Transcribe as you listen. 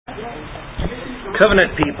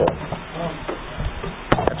Covenant people.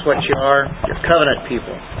 That's what you are. You're covenant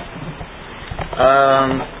people.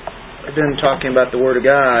 I've been talking about the Word of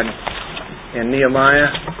God in Nehemiah.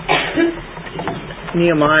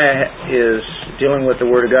 Nehemiah is dealing with the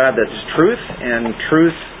Word of God that's truth, and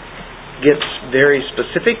truth gets very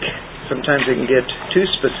specific. Sometimes it can get too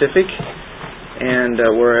specific, and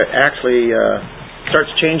where it actually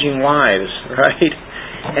starts changing lives, right?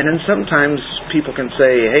 And then sometimes people can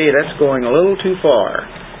say, hey, that's going a little too far.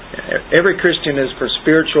 Every Christian is for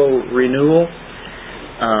spiritual renewal,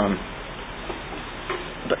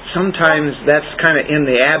 but sometimes that's kind of in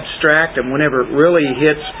the abstract, and whenever it really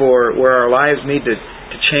hits for where our lives need to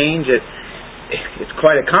change, it's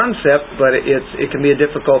quite a concept, but it can be a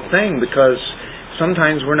difficult thing because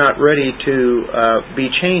sometimes we're not ready to be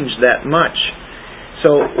changed that much.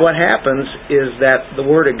 So what happens is that the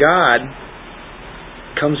Word of God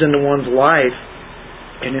comes into one's life,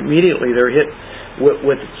 and immediately they're hit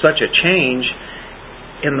with such a change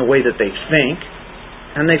in the way that they think,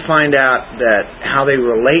 and they find out that how they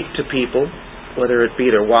relate to people, whether it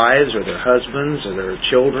be their wives or their husbands or their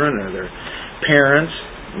children or their parents,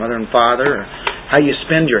 mother and father, or how you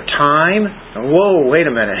spend your time. Whoa, wait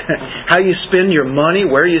a minute. How you spend your money,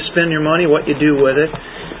 where you spend your money, what you do with it,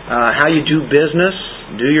 how you do business,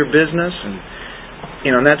 do your business,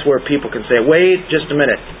 and that's where people can say, wait just a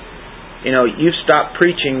minute. You've stopped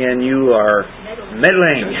preaching and you are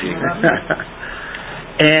meddling.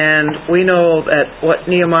 And we know that what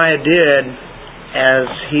Nehemiah did as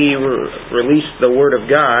he released the Word of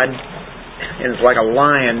God, and it's like a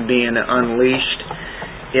lion being unleashed,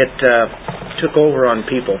 it took over on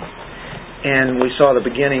people. And we saw the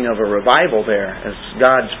beginning of a revival there as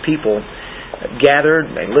God's people gathered,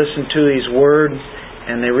 they listened to His Word,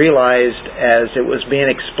 and they realized as it was being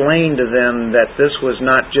explained to them that this was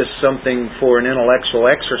not just something for an intellectual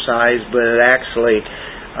exercise, but it actually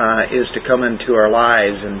is to come into our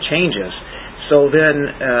lives and change us. So then,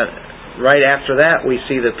 right after that, we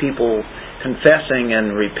see the people confessing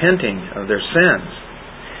and repenting of their sins.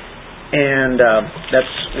 And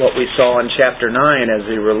that's what we saw in chapter 9 as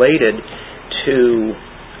they related to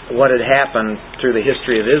what had happened through the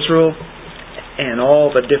history of Israel and all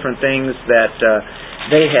the different things that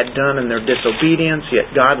they had done in their disobedience, yet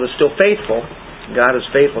God was still faithful. God is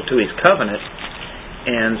faithful to His covenant,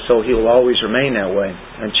 and so He will always remain that way.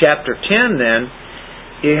 In chapter 10 then,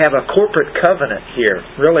 you have a corporate covenant here,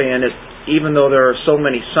 really, and even though there are so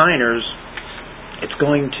many signers, it's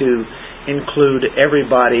going to include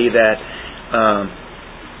everybody that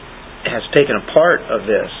has taken a part of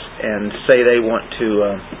this and say they want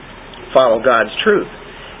to follow God's truth.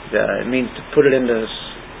 It means to put it into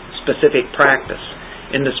specific practice,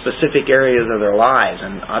 into specific areas of their lives.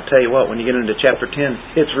 And I'll tell you what, when you get into chapter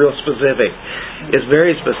 10, it's real specific. It's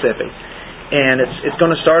very specific. And it's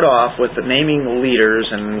going to start off with the naming the leaders,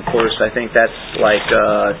 and of course I think that's like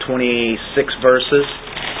 26 verses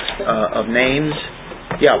of names.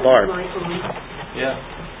 Yeah, Barb.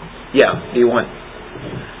 Yeah, do you want...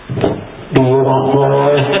 Do you want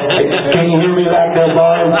more? Can you hear me back there,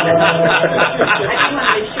 Barb? I just want to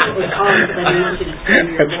make sure it was on because I didn't want you to scream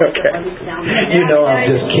your voice. That's okay. I'm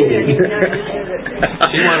just kidding.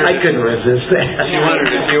 I couldn't resist that. She wondered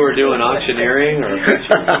if you were doing auctioneering or...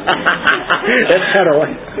 That sounded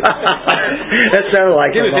like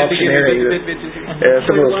some auctioneering.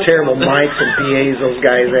 Some of those terrible mics and PAs those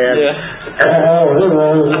guys had.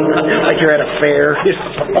 Like you're at a fair.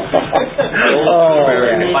 Oh,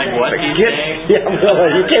 like what? Yeah,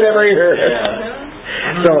 well, you can't ever hear it.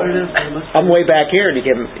 So I'm way back here, and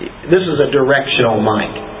this is a directional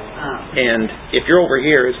mic. And if you're over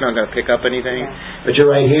here, it's not going to pick up anything. But you're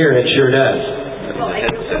right here, and it sure does. Well,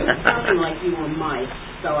 it was sounding like you were mice,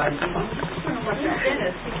 so I don't know what that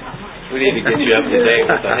is. We need to get you up to date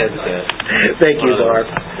with a headset. Thank you, Barb.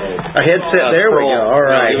 A headset, there we go. All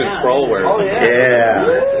right. Even scroll wear. Oh,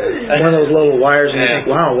 yeah. One of those little wires, and you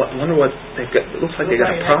think, wow, wonder what they've got. It looks like they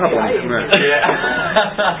got a problem.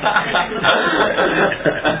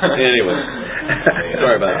 Anyway,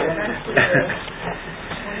 sorry about that.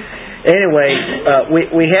 Anyway,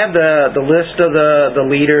 we have the list of the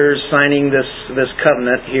leaders signing this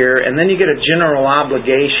covenant here, and then you get a general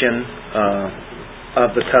obligation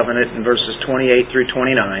of the covenant in verses 28 through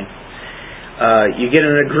 29. You get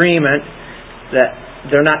an agreement that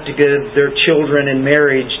they're not to give their children in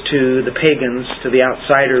marriage to the pagans, to the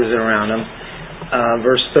outsiders around them.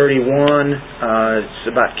 Verse 31, it's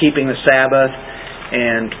about keeping the Sabbath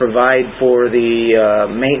and provide for the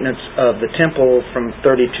maintenance of the temple from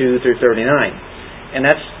 32 through 39. And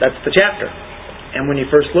that's the chapter. And when you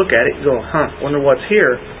first look at it, you go, wonder what's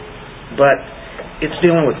here. But it's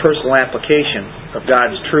dealing with personal application. of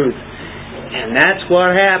God's truth. And that's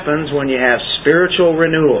what happens when you have spiritual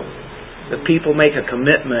renewal. The people make a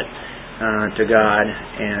commitment to God,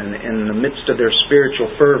 and in the midst of their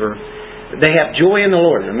spiritual fervor, they have joy in the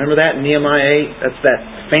Lord. Remember that in Nehemiah 8? That's that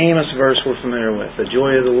famous verse we're familiar with. The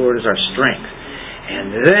joy of the Lord is our strength. And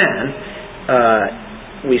then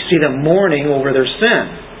we see them mourning over their sin.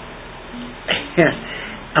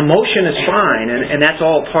 Emotion is fine, and that's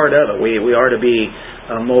all part of it. We are to be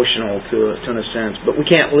emotional to a sense, but we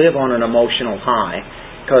can't live on an emotional high,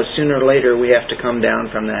 because sooner or later we have to come down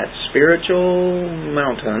from that spiritual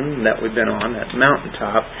mountain that we've been on, that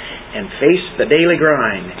mountaintop, and face the daily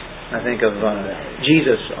grind. I think of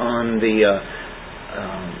Jesus on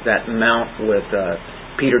that mount with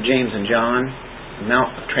Peter, James, and John,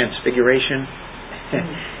 Mount of Transfiguration.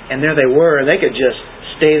 And there they were, and they could just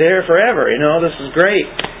stay there forever. This is great.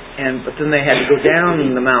 But then they had to go down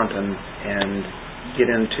the mountain and get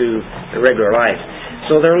into the regular life.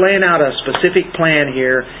 So they're laying out a specific plan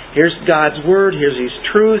here. Here's God's Word. Here's His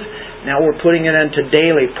truth. Now we're putting it into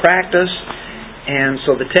daily practice. And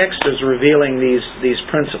so the text is revealing these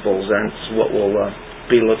principles. That's what we'll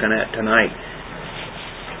be looking at tonight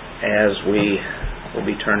as we will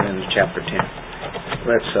be turning into chapter 10.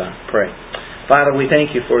 Let's pray. Father, we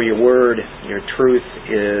thank You for Your Word. Your truth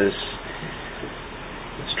it's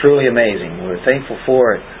truly amazing. We're thankful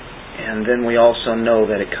for it. And then we also know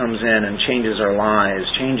that it comes in and changes our lives,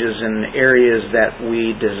 changes in areas that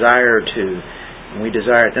we desire to. And we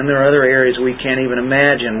desire it. Then there are other areas we can't even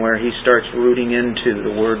imagine where He starts rooting into,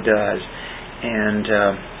 the Word does.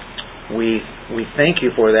 And we thank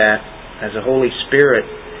You for that, as the Holy Spirit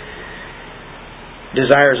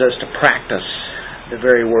desires us to practice the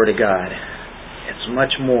very Word of God. It's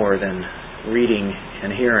much more than reading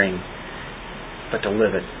and hearing, but to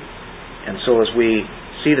live it. And so as we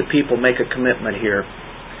see the people make a commitment here,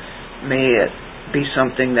 may it be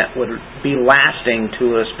something that would be lasting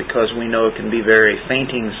to us, because we know it can be very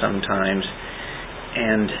fainting sometimes,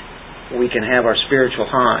 and we can have our spiritual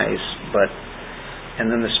highs,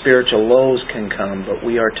 and then the spiritual lows can come, but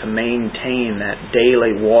we are to maintain that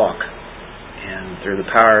daily walk, and through the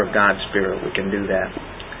power of God's Spirit we can do that.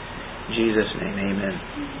 In Jesus' name, amen.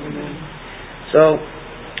 So,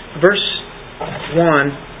 verse 1,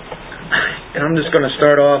 I'm just going to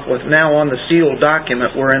start off with, now on the sealed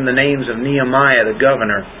document were in the names of Nehemiah the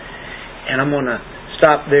governor. And I'm going to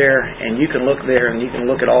stop there, and you can look there, and you can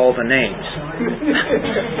look at all the names.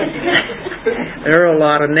 There are a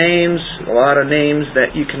lot of names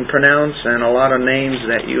that you can pronounce, and a lot of names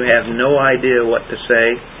that you have no idea what to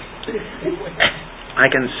say.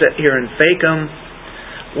 I can sit here and fake them.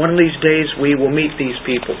 One of these days we will meet these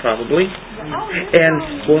people probably,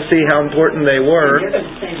 and we'll see how important they were. You're going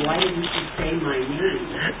to say, why didn't you say my name?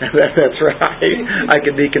 That's right. I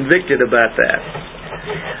could be convicted about that.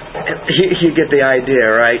 You get the idea,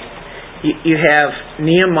 right? You have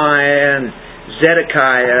Nehemiah and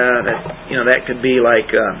Zedekiah. That could be like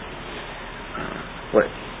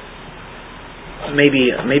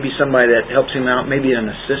maybe somebody that helps him out, maybe an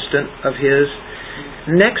assistant of his.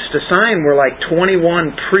 Next assigned were like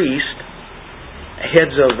 21 priests,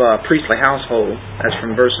 heads of priestly household. That's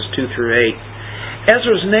from verses 2 through 8.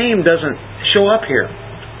 Ezra's name doesn't show up here.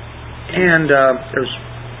 And there's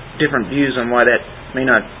different views on why that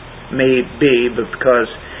may be, but because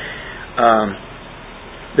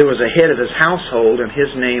there was a head of his household, and his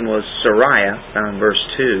name was Sariah, found in verse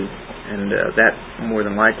 2. And that more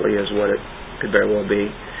than likely is what it could very well be.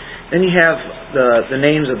 Then you have the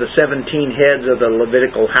names of the 17 heads of the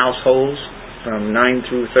Levitical households from 9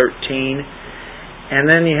 through 13. And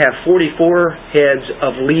then you have 44 heads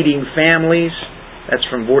of leading families. That's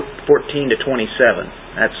from 14 to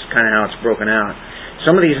 27. That's kind of how it's broken out.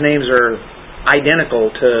 Some of these names are identical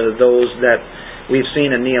to those that we've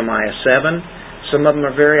seen in Nehemiah 7. Some of them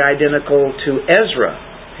are very identical to Ezra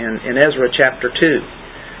in Ezra chapter 2.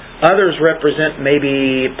 Others represent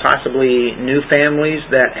possibly new families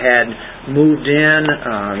that had moved in.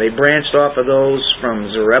 They branched off of those from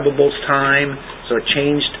Zerubbabel's time, so it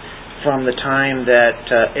changed from the time that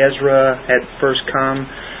Ezra had first come.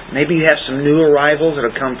 Maybe you have some new arrivals that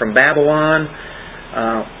have come from Babylon.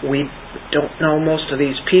 We don't know most of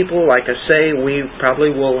these people. Like I say, we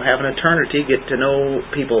probably will have an eternity get to know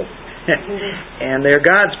people. And they're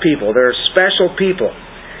God's people. They're special people.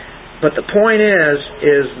 But the point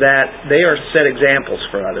is that they are set examples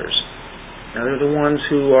for others. Now, they're the ones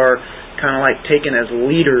who are kind of like taken as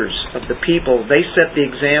leaders of the people. They set the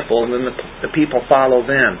example, and then the people follow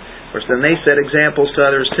them. Of course, then they set examples to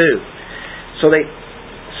others too. So they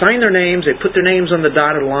sign their names, they put their names on the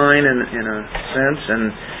dotted line in a sense, and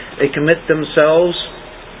they commit themselves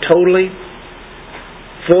totally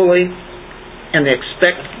fully, and they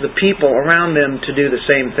expect the people around them to do the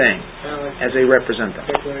same thing as they represent them.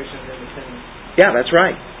 Yeah, that's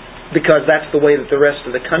right. Because that's the way that the rest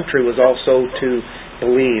of the country was also to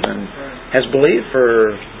believe, and has believed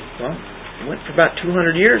for, well, it went for about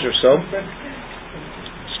 200 years or so.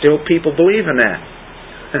 Still people believe in that.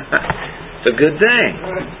 It's a good thing.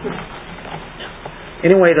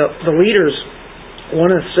 Anyway, the leaders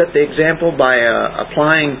want to set the example by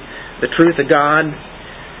applying the truth of God,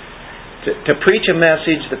 to preach a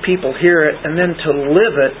message, the people hear it, and then to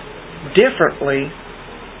live it differently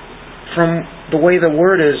from the way the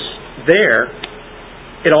Word is there.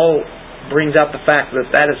 It all brings out the fact that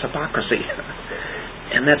that is hypocrisy.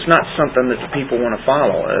 And that's not something that the people want to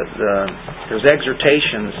follow. There's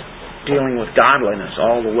exhortations dealing with godliness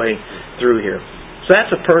all the way through here. So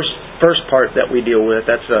that's the first part that we deal with.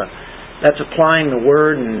 That's applying the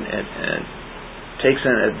Word, and takes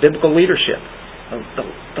in a biblical leadership.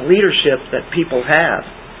 The leadership that people have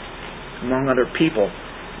among other people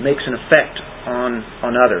makes an effect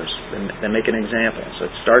on others. They make an example.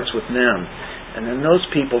 So it starts with them, and then those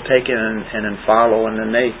people take it and then follow, and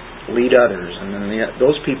then they lead others, and then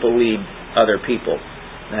those people lead other people.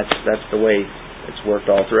 That's the way it's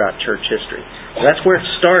worked all throughout church history. So that's where it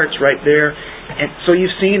starts, right there. And so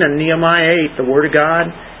you've seen in Nehemiah 8 the Word of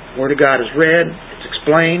God. The Word of God is read. It's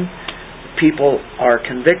explained. People are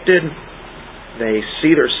convicted. They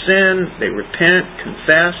see their sin. They repent,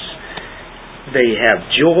 confess. They have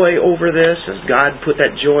joy over this as God put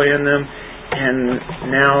that joy in them. And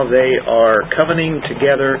now they are covenanting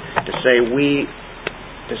together to say, we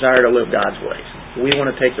desire to live God's ways. We want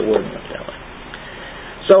to take the Word and live that way.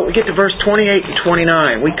 So we get to verse 28 and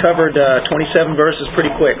 29. We covered 27 verses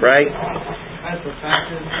pretty quick, right?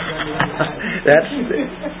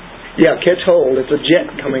 Yeah, catch hold. It's a jet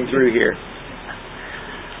coming through here.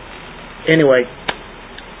 Anyway,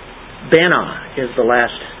 Bana is the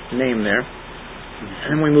last name there.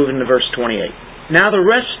 And then we move into verse 28. Now the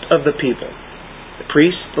rest of the people, the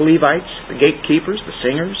priests, the Levites, the gatekeepers, the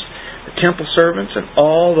singers, the temple servants, and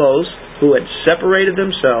all those who had separated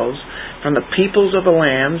themselves from the peoples of the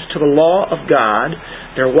lands to the law of God,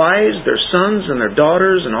 their wives, their sons, and their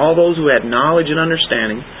daughters, and all those who had knowledge and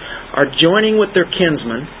understanding, are joining with their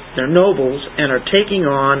kinsmen, their nobles, and are taking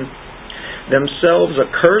on themselves a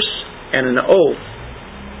curse and an oath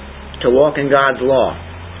to walk in God's law,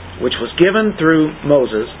 which was given through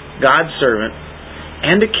Moses, God's servant,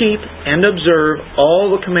 and to keep and observe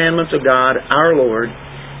all the commandments of God, our Lord,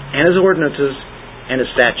 and His ordinances and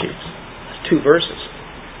His statutes. That's 2 verses.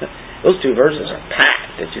 Those 2 verses are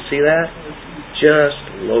packed. Did you see that?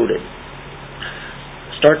 Just loaded.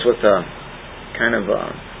 It starts with a kind of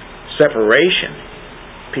a separation.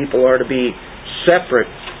 People are to be separate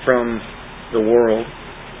from the world.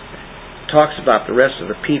 Talks about the rest of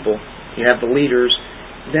the people. You have the leaders.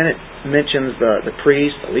 Then it mentions the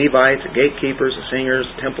priests, the Levites, the gatekeepers, the singers,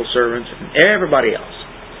 the temple servants, and everybody else.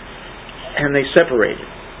 And they separated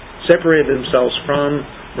themselves from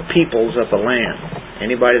the peoples of the land.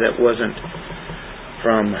 Anybody that wasn't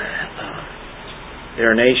from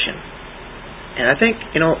their nation. And I think,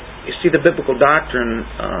 you see the biblical doctrine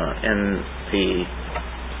and the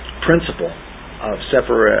principle of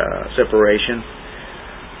separation.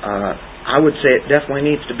 I would say it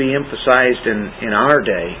definitely needs to be emphasized in our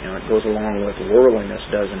day. It goes along with worldliness,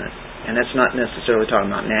 doesn't it? And that's not necessarily talking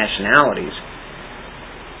about nationalities,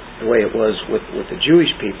 the way it was with the Jewish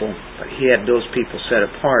people. But he had those people set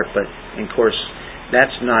apart. But, of course,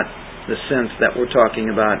 that's not the sense that we're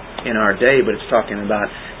talking about in our day, but it's talking about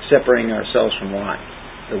separating ourselves from what?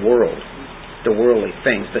 The world. The worldly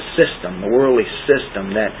things. The system. The worldly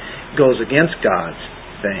system that goes against God's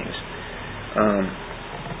things.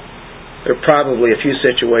 There are probably a few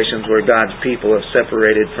situations where God's people have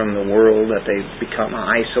separated from the world, that they've become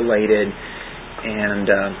isolated, and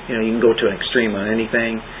you can go to an extreme on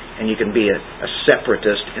anything, and you can be a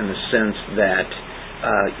separatist in the sense that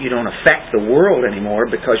you don't affect the world anymore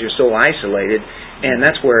because you're so isolated, and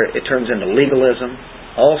that's where it turns into legalism.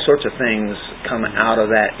 All sorts of things come out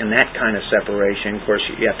of that in that kind of separation. Of course,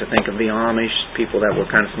 you have to think of the Amish, people that we're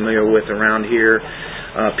kind of familiar with around here.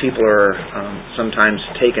 People are sometimes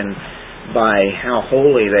taken by how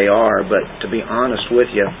holy they are, but to be honest with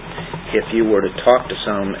you, if you were to talk to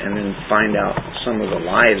some and then find out some of the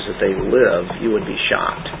lives that they live, you would be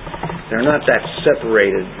shocked. They're not that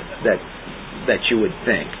separated that you would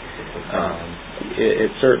think.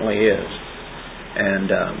 It certainly is.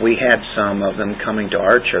 And we had some of them coming to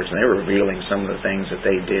our church, and they were revealing some of the things that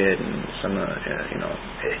they did, and some of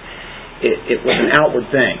it was an outward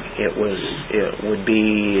thing. It would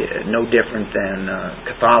be no different than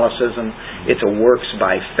Catholicism. It's a works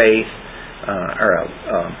by faith or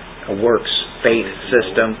a works faith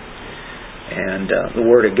system, and the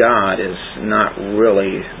Word of God is not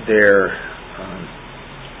really there.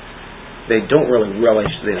 They don't really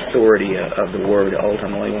relish the authority of the Word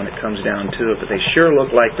ultimately when it comes down to it, but they sure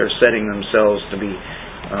look like they're setting themselves to be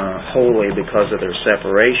holy because of their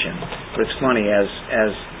separation. But it's funny, as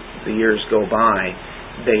the years go by,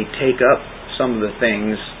 they take up some of the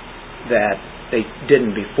things that they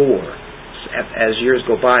didn't before. As years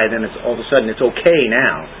go by, then it's all of a sudden it's okay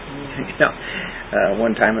now.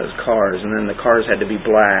 One time it was cars, and then the cars had to be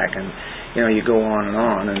black, and you go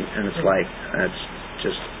on, and it's like it's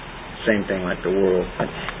just same thing like the world.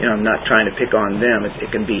 I'm not trying to pick on them. It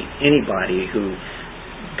can be anybody who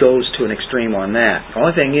goes to an extreme on that. The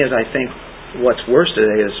only thing is, I think what's worse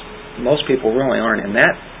today is most people really aren't in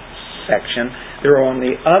that section. They're on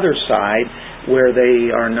the other side where they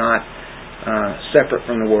are not separate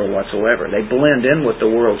from the world whatsoever. They blend in with the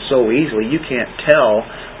world so easily you can't tell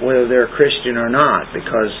whether they're Christian or not,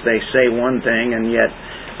 because they say one thing and yet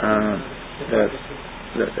the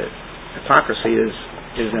hypocrisy is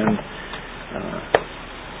in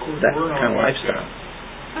that kind of lifestyle.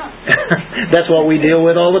 That's what we deal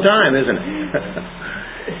with all the time, isn't it?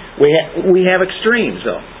 We have extremes,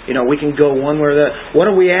 though. We can go one where what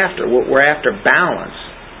are we after? We're after balance.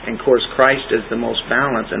 And of course, Christ is the most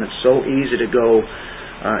balanced, and it's so easy to go.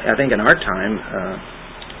 I think in our time,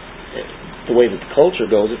 the way that the culture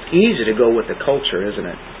goes, it's easy to go with the culture, isn't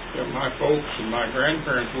it? Yeah, my folks and my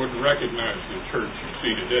grandparents wouldn't recognize the church you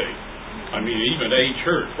see today. I mean, even a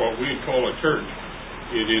church, what we'd call a church,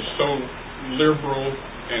 it is so liberal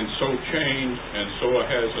and so changed, and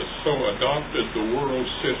has so adopted the world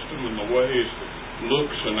system and the ways,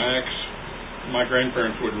 looks and acts. My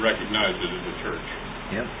grandparents wouldn't recognize it as a church.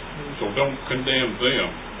 Yep. So don't condemn them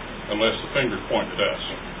unless the finger's pointed at us.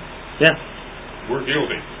 Yeah. We're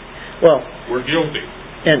guilty. Well, we're guilty.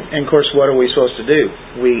 And of course, what are we supposed to do?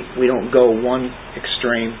 We don't go one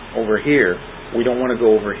extreme over here. We don't want to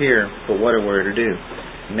go over here, but what are we to do?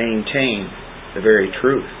 Maintain the very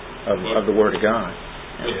truth of the Word of God.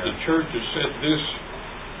 But the church has said this,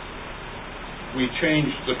 we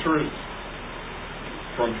changed the truth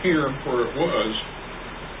from here where it was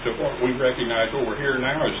to what we recognize over here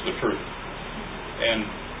now is the truth. And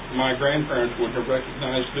my grandparents would have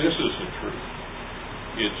recognized this as the truth.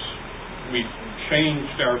 We've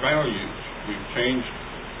changed our values, we've changed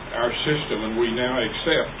our system, and we now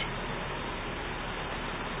accept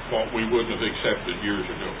what we wouldn't have accepted years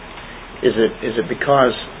ago. Is it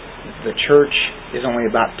because the church is only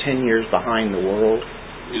about 10 years behind the world?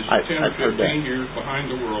 Is 10 or 15 years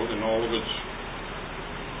behind the world in all of its...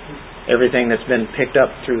 Everything that's been picked up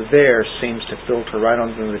through there seems to filter right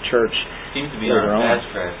onto the church. Seems to be on a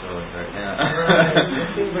fast track right now.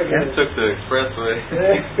 It took the expressway.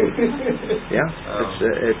 Yeah,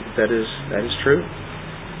 that is true.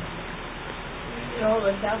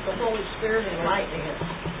 Without the Holy Spirit enlightening us,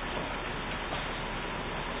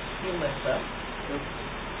 you mess up.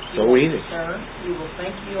 So easy. You will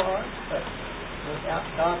think you are, but without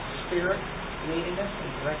God's Spirit leading us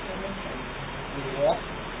and directing us, and we walk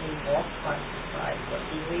by what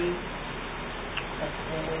we read. That's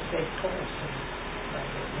when we stay close.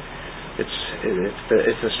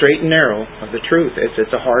 It's the straight and narrow of the truth.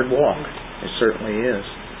 It's a hard walk. It certainly is.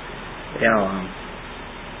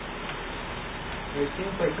 It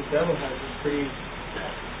seems like the devil has a pretty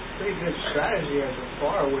good strategy as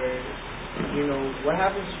far where, what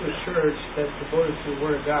happens to a church that's devoted to the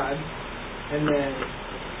Word of God, and then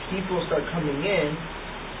people start coming in,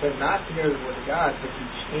 but not to hear the Word of God, but to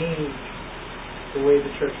change the way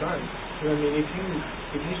the church runs.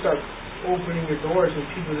 If you start opening your doors and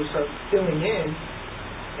people just start filling in,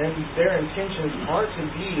 and their intentions aren't to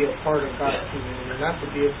be a part of God's community, not to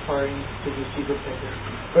be a part to receive repentance,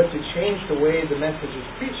 but to change the way the message is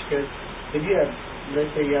preached. Because if you have, let's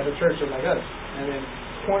say you have a church like us, and then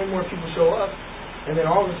 20 more people show up, and then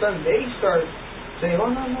all of a sudden they start saying, oh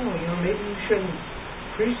no, maybe you shouldn't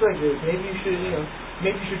preach like this, maybe you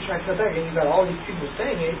should try to cut back, and you got all these people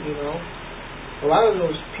saying it, a lot of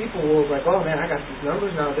those people will be like, oh man, I got these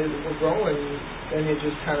numbers now, we're growing, and it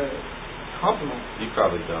just kind of compromise. You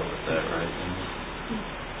probably dealt with that, right? And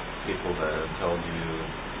people that have told you,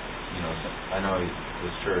 I know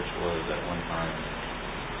this church was at one time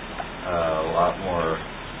a lot more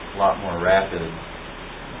rapid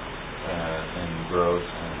in growth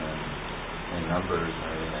and in numbers and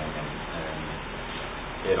everything, and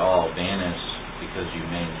it all vanished because you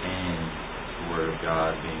maintained the Word of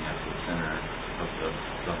God being at the center of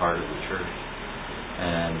the heart of the church.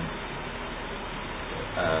 And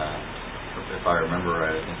if I remember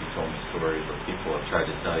right, I think you told me stories where people have tried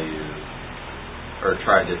to tell you, or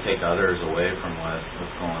tried to take others away from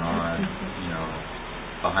what's going on,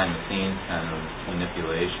 behind the scenes kind of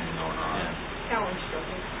manipulation going on.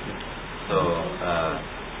 So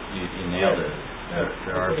you nailed it.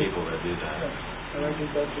 There are people that do that. And I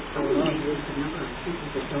think that's what's going on. There's a number of people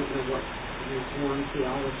that don't know what Reformed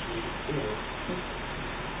theology is.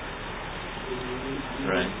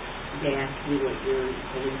 Right. They ask me what your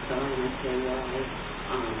beliefs are, and I say, well,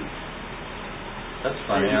 That's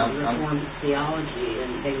funny. Reformed theology,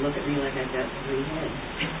 and they look at me like I've got 3 heads.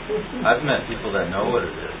 I've met people that know what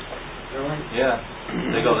it is. Really? Yeah.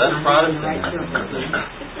 They go, that's Protestantism.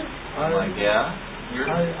 I'm like, yeah.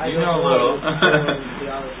 I You know a little.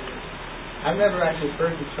 Theology. I've never actually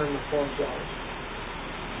heard the term Reformed theology.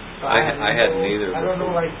 So I hadn't either. I don't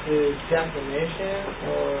know, like, the definition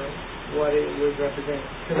or what it would represent.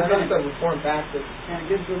 Because I know it's a Reformed Baptist. And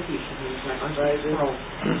a good book you should read, like Right?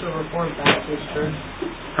 It's a Reformed Baptist church.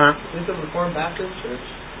 Huh? Is it a Reformed Baptist church?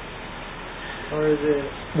 Or is it...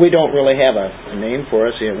 We don't really have a name for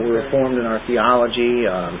us. We're Reformed in our theology.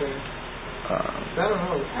 Okay. I don't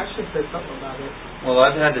know. Ashley said something about it. Well,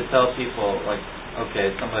 I've had to tell people, like,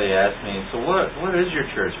 okay, somebody asked me, so what is your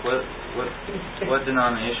church? What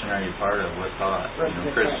denomination are you part of? What thought?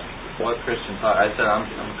 What Christian thought? I said, I'm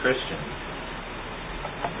a Christian.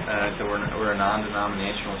 And I said, we're a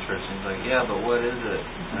non-denominational church. And he's like, yeah, but what is it?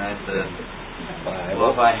 And I said,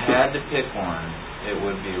 well, if I had to pick one, it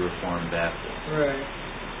would be Reformed Baptist. Right.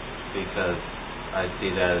 Because I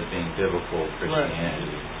see that as being biblical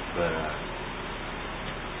Christianity. Right. But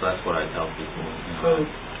so that's what I tell people.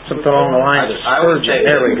 Something along the lines of Spurgeon.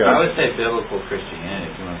 There we go. I would say biblical Christianity,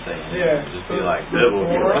 if you want to say anything. Yeah. Just be like biblical.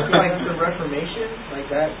 Like the Reformation? Like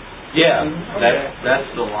that? Yeah. Okay. That's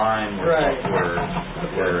the line we're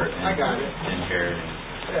I got it. inheriting.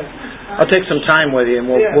 Yeah. I'll take some time with you, and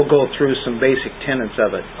we'll go through some basic tenets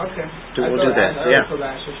of it. Okay. We'll do that. Yeah.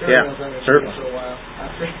 Certainly. So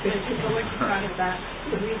what you're talking about,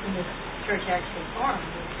 the reason this church actually formed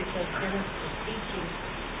was because Dennis was teaching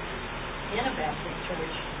in a Baptist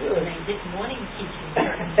church, and they didn't want him teaching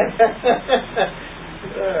church.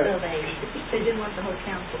 So they didn't want the whole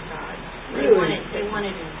council God. They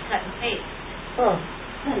wanted him cut and paste. Oh.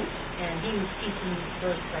 And he was teaching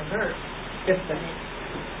verse by verse.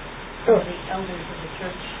 Oh. The elders of the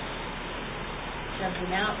church shoved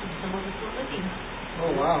him out, and some of us were with him. Oh,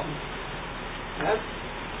 wow. That's...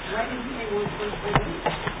 Why didn't they work verse by verse?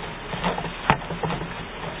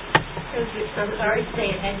 I'm sorry to say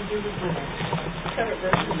it had to do with women. Cover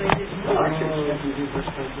verses they didn't know. Our church doesn't do verse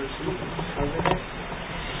by verse either.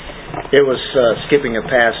 It was skipping a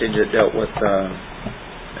passage that dealt with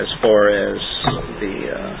as far as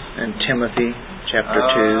in Timothy chapter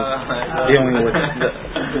 2, dealing with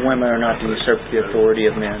the women are not to usurp the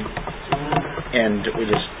authority of men, and we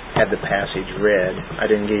just had the passage read.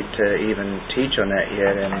 I didn't get to even teach on that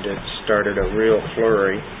yet, and it started a real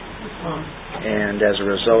flurry, and as a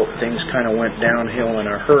result things kind of went downhill in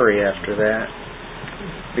a hurry after that,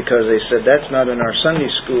 because they said that's not in our Sunday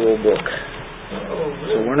school book.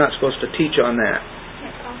 So we're not supposed to teach on that.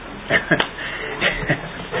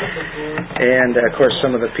 And of course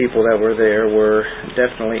some of the people that were there were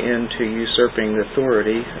definitely into usurping the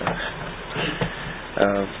authority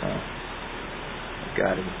of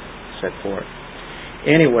God had set forth.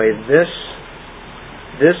 Anyway,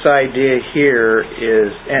 this idea here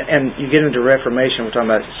is, and you get into Reformation, we're talking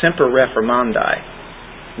about semper reformandi.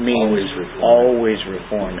 Means always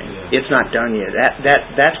reforming. Yeah. It's not done yet.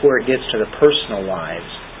 That's where it gets to the personal lives.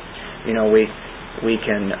 You know, we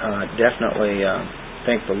can definitely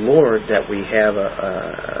thank the Lord that we have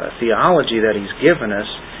a theology that He's given us,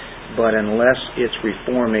 but unless it's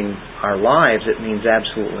reforming our lives, it means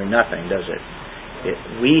absolutely nothing, does it?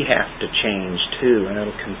 We have to change too, and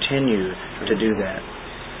it'll continue to do that.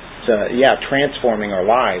 So, transforming our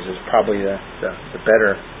lives is probably the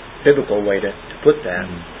better biblical way to put that.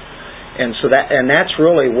 And so that's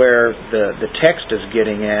really where the text is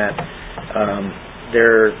getting at.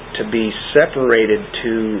 They're to be separated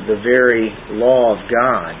to the very law of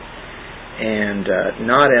God, and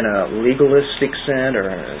not in a legalistic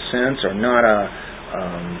sense, or not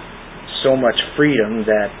so much freedom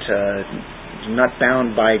that not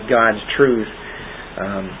bound by God's truth.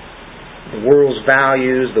 The world's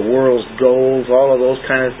values, the world's goals, all of those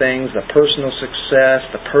kind of things, the personal success,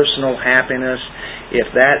 the personal happiness, if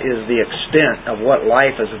that is the extent of what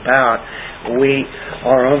life is about, we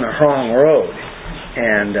are on the wrong road.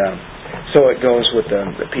 And so it goes with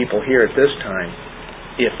the people here at this time.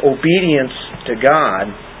 If obedience to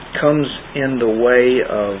God comes in the way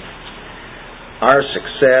of our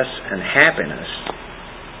success and happiness,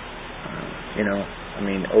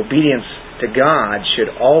 obedience to God should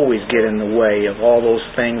always get in the way of all those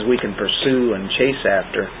things we can pursue and chase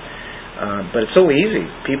after. But it's so easy.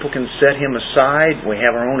 People can set Him aside. We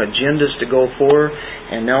have our own agendas to go for,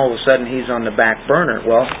 and now all of a sudden He's on the back burner.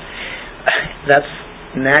 Well, that's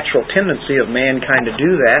natural tendency of mankind to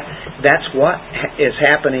do that. That's what is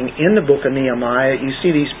happening in the book of Nehemiah. You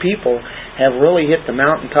see these people have really hit the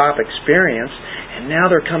mountaintop experience, and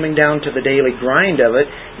now they're coming down to the daily grind of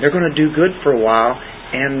it. They're going to do good for a while,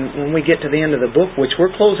 and when we get to the end of the book, which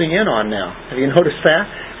we're closing in on now, have you noticed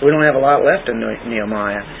that? We don't have a lot left in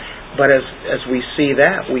Nehemiah. But as we see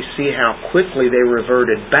that, we see how quickly they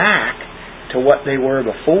reverted back to what they were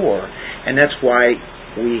before. And that's why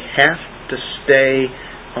we have to stay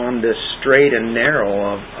on this straight and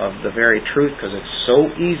narrow of the very truth, because it's so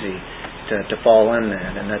easy to fall in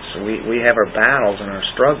that. And that's we have our battles and our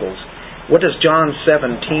struggles. What does John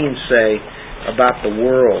 17 say about the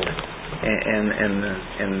world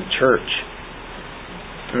and the church?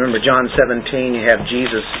 Remember John 17, you have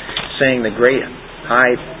Jesus saying the great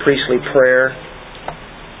high priestly prayer.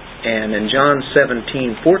 And in John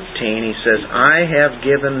 17:14, He says, I have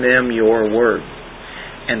given them your word.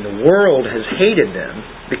 And the world has hated them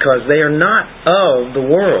because they are not of the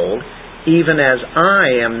world, even as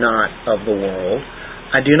I am not of the world.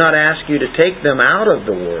 I do not ask you to take them out of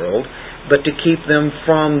the world, but to keep them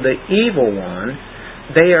from the evil one.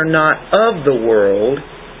 They are not of the world,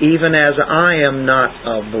 even as I am not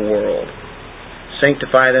of the world.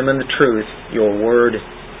 Sanctify them in the truth. Your word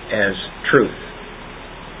as truth.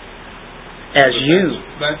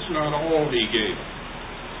 That's not all He gave.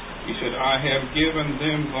 He said, I have given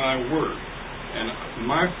them thy word. And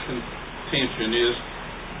my contention is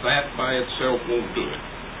that by itself won't do it.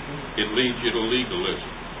 It leads you to legalism.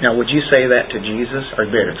 Now, would you say that to Jesus? Or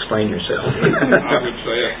better explain yourself. I would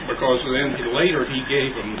say it, because then later He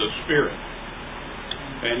gave them the Spirit.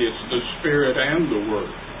 And it's the Spirit and the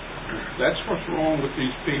Word. That's what's wrong with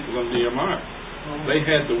these people in Nehemiah. They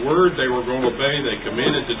had the Word, they were going to obey, they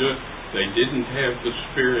committed to do it. They didn't have the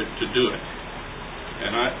Spirit to do it.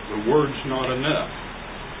 And the Word's not enough.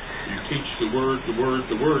 You teach the Word,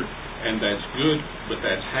 and that's good, but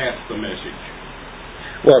that's half the message.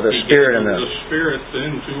 Well, the Spirit and the Spirit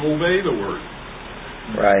then to obey the Word.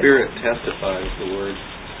 Right. The Spirit testifies the Word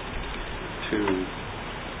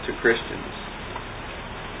to Christians.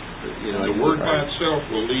 The Word by itself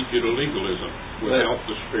will lead you to legalism without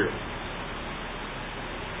the Spirit.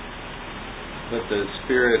 But the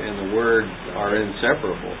Spirit and the Word are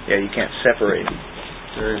inseparable. Yeah, you can't separate them.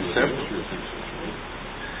 They're inseparable.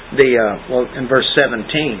 In verse 17,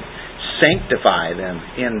 sanctify them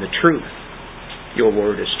in the truth. Your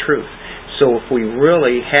word is truth. So if we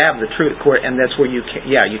really have the truth, and that's where you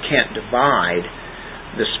can't divide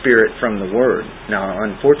the Spirit from the Word. Now,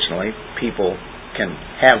 unfortunately, people can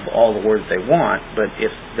have all the words they want, but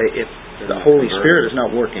if the Holy Spirit is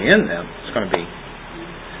not working in them, it's going to be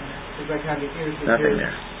nothing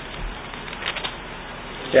there.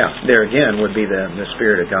 Yeah, there again would be the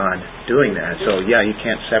Spirit of God doing that. So, you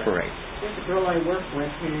can't separate. There's a girl I work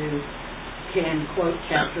with who can quote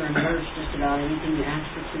chapter and verse just about anything you ask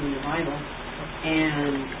her to in the Bible,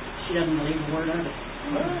 and she doesn't believe a word of it.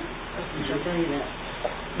 She'll tell you that.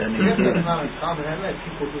 That's not uncommon. I've met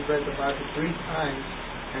people who've read the Bible 3 times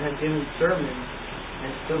and have given sermons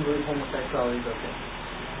and still believe homosexuality is okay.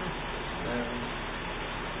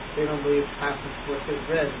 They don't believe half of what they've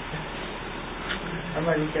read. I'm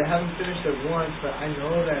like, okay, I haven't finished it once, but I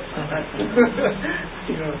know that.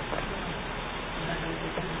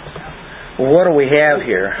 Well, what do we have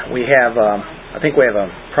here? We have, I think we have a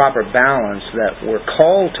proper balance that we're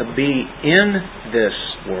called to be in this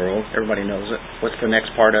world. Everybody knows it. What's the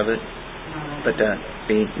next part of it? But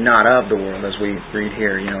be not of the world, as we read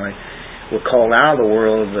here. We're called out of the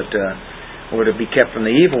world, but we're to be kept from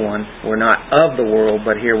the evil one. We're not of the world,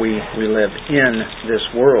 but here we live in this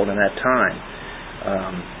world in that time.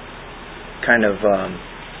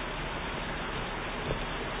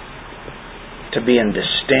 To be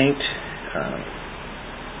indistinct,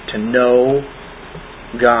 to know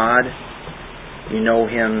God, you know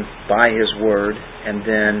Him by His Word, and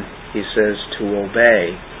then He says to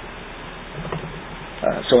obey.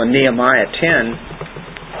 So in Nehemiah 10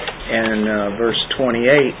 and verse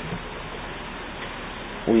 28,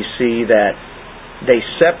 we see that they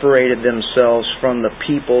separated themselves from the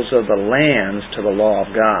peoples of the lands to the law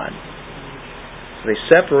of God. So they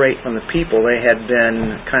separate from the people. They had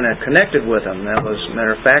been kind of connected with them. That was,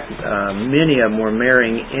 matter of fact, many of them were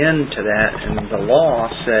marrying into that, and the law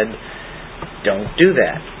said don't do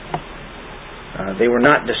that. They were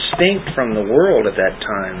not distinct from the world at that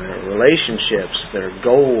time. Their relationships, their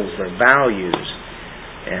goals, their values.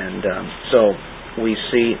 And so we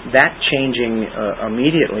see that changing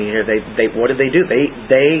immediately here. What did they do?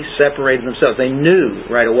 They separated themselves. They knew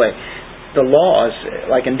right away. The laws,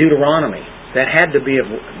 like in Deuteronomy, that had to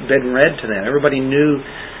been read to them. Everybody knew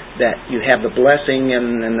that you have the blessing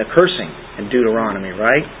and the cursing in Deuteronomy,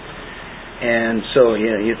 right? And so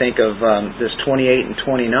you think of this 28 and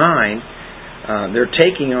 29, they're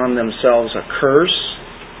taking on themselves a curse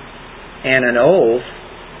and an oath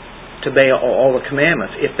to obey all the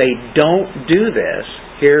commandments. If they don't do this,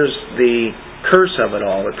 here's the curse of it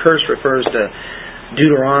all. The curse refers to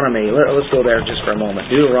Deuteronomy. Let's go there just for a moment.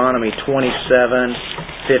 Deuteronomy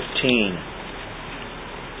 27:15.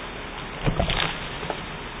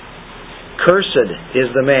 Cursed is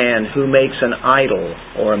the man who makes an idol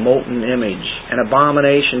or a molten image, an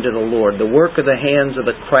abomination to the Lord, the work of the hands of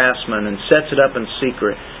the craftsman, and sets it up in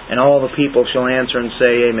secret, and all the people shall answer and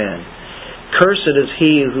say, Amen. Cursed is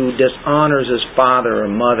he who dishonors his father or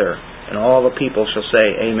mother, and all the people shall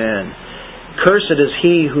say, Amen. Cursed is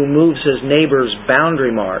he who moves his neighbor's boundary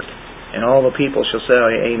mark, and all the people shall say,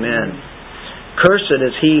 Amen. Cursed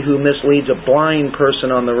is he who misleads a blind person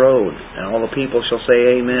on the road, and all the people shall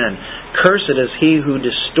say, Amen. Cursed is he who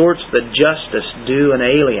distorts the justice due an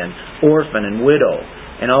alien, orphan, and widow,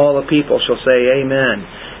 and all the people shall say, Amen.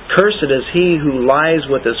 Cursed is he who lies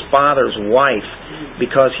with his father's wife,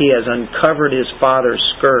 because he has uncovered his father's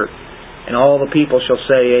skirt, and all the people shall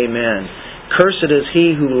say, Amen. Cursed is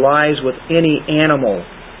he who lies with any animal,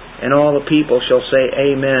 and all the people shall say,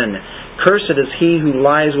 Amen. Cursed is he who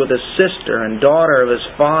lies with his sister and daughter of his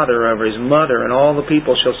father or of his mother, and all the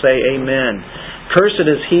people shall say, Amen. Cursed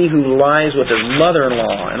is he who lies with his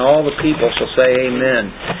mother-in-law, and all the people shall say,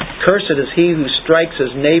 Amen. Cursed is he who strikes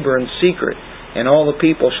his neighbor in secret, and all the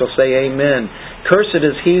people shall say, Amen. Cursed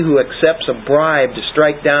is he who accepts a bribe to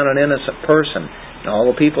strike down an innocent person, and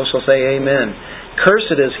all the people shall say, Amen.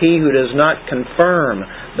 Cursed is he who does not confirm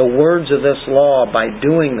the words of this law by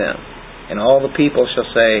doing them, and all the people shall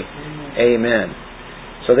say, Amen.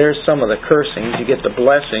 So there's some of the cursings. You get the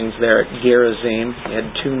blessings there at Gerizim. You had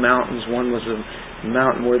two mountains. One was a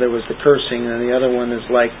mountain where there was the cursing, and the other one is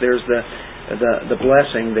like there's the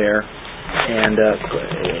blessing there. And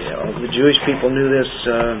the Jewish people knew this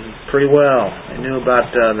pretty well. They knew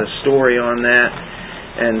about the story on that.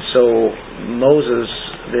 And so Moses,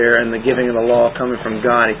 there in the giving of the law coming from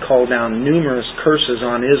God, he called down numerous curses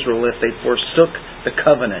on Israel if they forsook the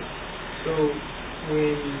covenant. So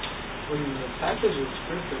when the passage of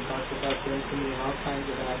Scripture talks about them committing all kinds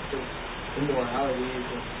of acts of immoralities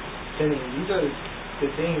and sinning, these are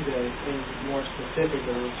the things that in more specific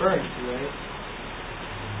are referring to, right?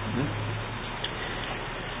 Mm-hmm.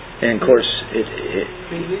 And of course, it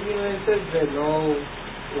says that no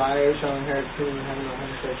liar shall inherit the kingdom of heaven, no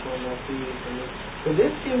homosexual, no thief. So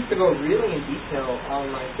this seems to go really in detail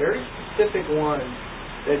on like very specific ones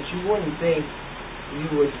that you wouldn't think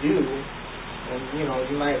you would do. And you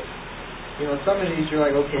might, some of these you're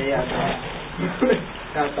like, okay, I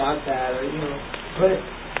thought that, or but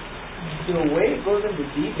the way it goes into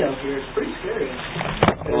detail here is pretty scary.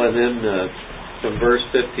 Well, and then from verse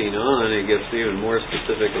 15 on, it gets even more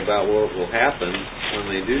specific about what will happen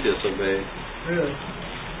when they do disobey. Really?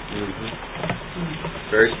 Mm-hmm.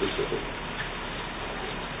 Very specific.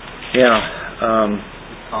 Yeah.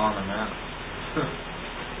 Calling them out.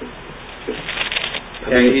 I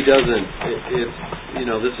mean, he doesn't. It's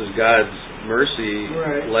this is God's mercy,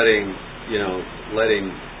 right. letting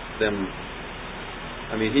them.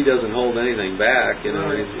 I mean, He doesn't hold anything back.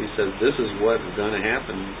 Right. He says this is what is going to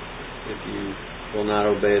happen if you will not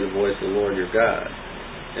obey the voice of the Lord your God,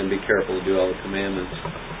 and be careful to do all the commandments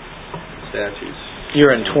and statutes.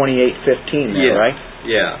 You're in 28:15 there, right?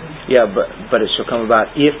 Yeah. Yeah, but it shall come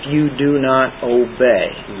about if you do not obey,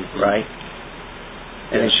 right?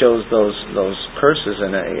 And it shows those curses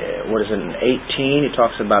in what is it in 18? He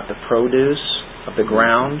talks about the produce of the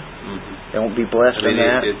ground. Mm-hmm. They won't be blessed in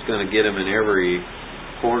that. It's going to get them in every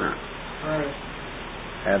corner. Right.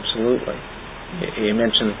 Absolutely. He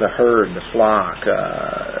mentions the herd, the flock,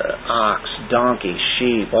 ox, donkey,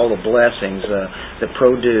 sheep, all the blessings, the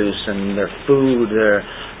produce and their food, their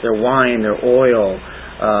wine, their oil,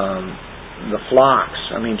 the flocks.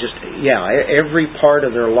 I mean, every part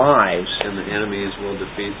of their lives. And the enemies will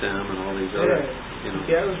defeat them and all these other,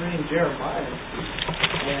 Yeah, I was reading Jeremiah,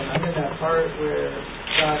 and I'm in that part where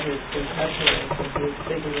God has been pestilence and He's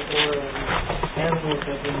taking the oil and animals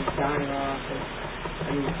have been dying off.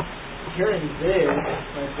 And hearing this,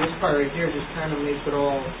 like this part right here, just kind of makes it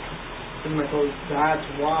all seem like, that's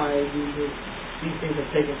why we would these things have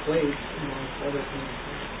taken place, amongst other things.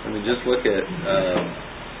 I mean, just look at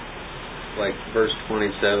like verse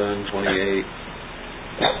 27, 28,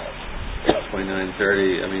 29,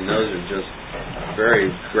 30. I mean, those are just very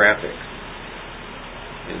graphic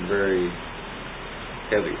and very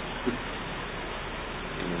heavy.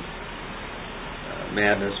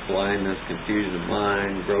 Madness, blindness, confusion of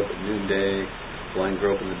mind, grope at noonday, blind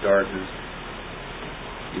grope in the darkness.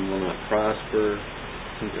 You will not prosper.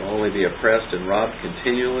 You'll only be oppressed and robbed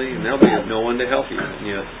continually, and there'll be no one to help you.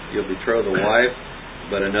 You'll betroth a wife,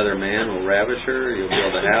 but another man will ravish her. You'll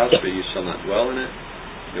build a house, but you shall not dwell in it.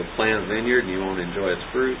 You'll plant a vineyard, and you won't enjoy its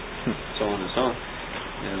fruit, so on and so on.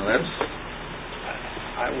 That's,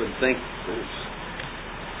 I would think there's,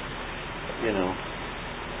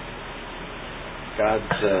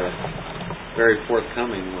 God's very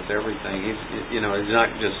forthcoming with everything. He's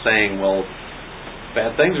not just saying, well,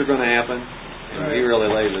 bad things are going to happen. Right. He really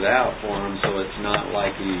lays it out for them, so it's not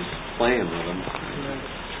like he's playing with them.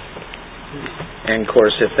 Right. And of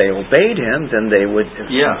course, if they obeyed him, then they would,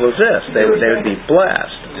 simple as this, they would be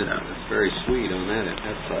blessed. It's very sweet on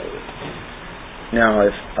that side of it. Now,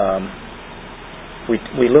 if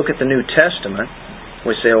we look at the New Testament,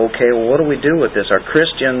 we say, okay, well, what do we do with this? Are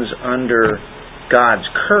Christians under God's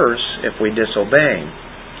curse if we disobey Him?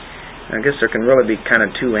 I guess there can really be kind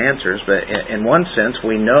of two answers, but in one sense,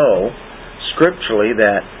 we know scripturally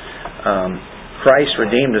that Christ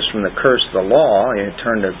redeemed us from the curse of the law. You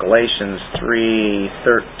turn to Galatians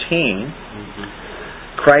 3:13. Mm-hmm.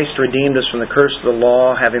 Christ redeemed us from the curse of the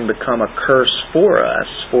law, having become a curse for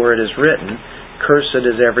us, for it is written, "Cursed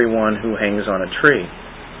is everyone who hangs on a tree."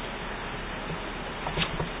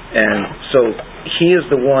 And so He is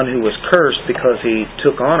the one who was cursed because He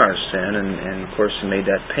took on our sin, and of course He made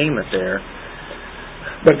that payment there.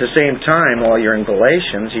 But at the same time, while you're in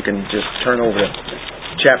Galatians, you can just turn over to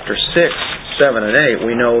chapter 6, 7, and 8.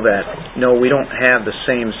 We know that, no, we don't have the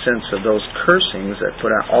same sense of those cursings that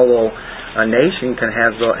put out, although a nation can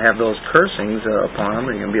have those cursings upon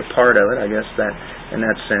them, and you can be a part of it, I guess, that in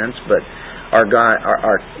that sense. But our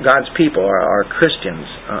God's people are Christians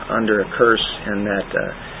under a curse, in that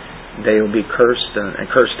they will be cursed and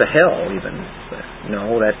cursed to hell even. But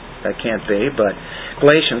no, that can't be. But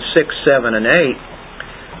Galatians 6, 7, and 8,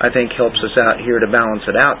 I think helps us out here to balance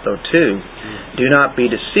it out, though, too. Do not be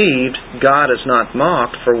deceived. God is not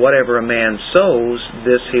mocked, for whatever a man sows,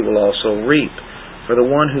 this he will also reap. For the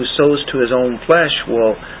one who sows to his own flesh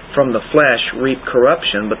will from the flesh reap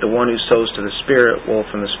corruption, but the one who sows to the Spirit will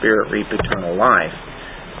from the Spirit reap eternal life.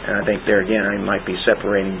 And I think there again I might be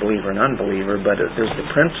separating believer and unbeliever, but there's the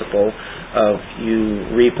principle of you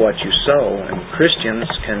reap what you sow. And Christians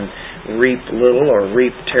can reap little or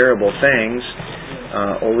reap terrible things,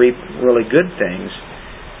 or reap really good things.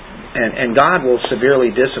 And God will severely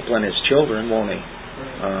discipline His children, won't He?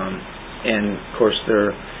 And of course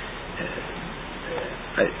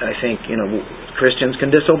I think Christians can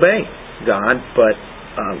disobey God, but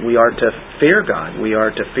we are to fear God. We are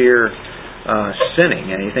to fear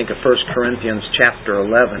sinning. And you think of 1 Corinthians chapter 11,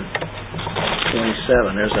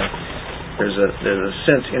 27. There's a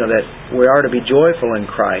sense that we are to be joyful in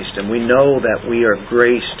Christ, and we know that we are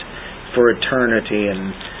graced for eternity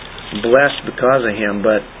and blessed because of Him.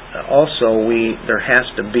 But also there has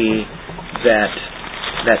to be that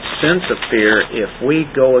sense of fear if we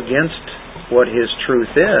go against what His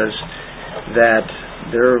truth is, that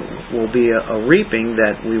there will be a reaping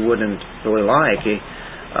that we wouldn't really like.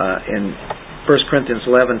 In 1 Corinthians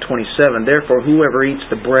 11:27, therefore whoever eats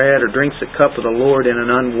the bread or drinks the cup of the Lord in an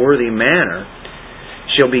unworthy manner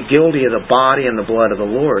shall be guilty of the body and the blood of the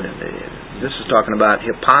Lord. And this is talking about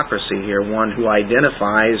hypocrisy here, one who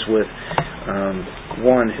identifies with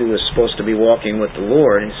one who is supposed to be walking with the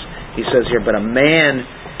Lord. He says here, but a man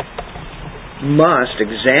must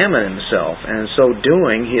examine himself, and in so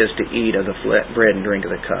doing he is to eat of the bread and drink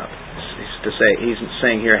of the cup. He's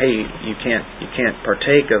saying here, hey, you can't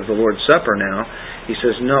partake of the Lord's Supper now. He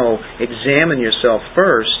says, no, examine yourself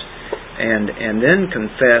first, and then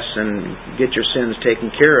confess and get your sins taken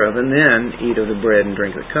care of, and then eat of the bread and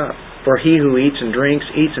drink of the cup. For he who eats and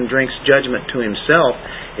drinks judgment to himself,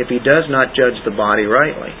 if he does not judge the body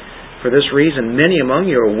rightly. For this reason, many among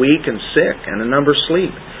you are weak and sick, and a number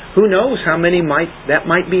sleep. Who knows how many that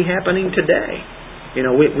might be happening today?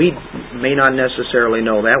 We may not necessarily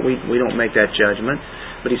know that. We don't make that judgment.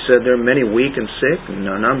 But he said there are many weak and sick, and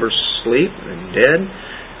a number sleep and dead.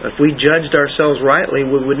 If we judged ourselves rightly,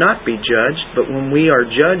 we would not be judged. But when we are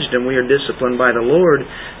judged and we are disciplined by the Lord,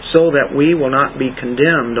 so that we will not be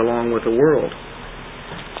condemned along with the world.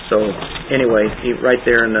 So anyway, right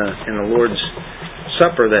there in the Lord's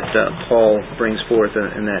Supper that Paul brings forth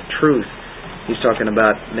in that truth, he's talking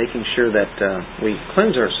about making sure that we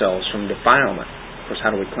cleanse ourselves from defilement. Of course,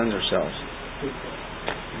 how do we cleanse ourselves?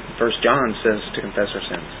 1 John says to confess our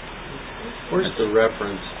sins. Where's the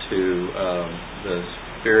reference to the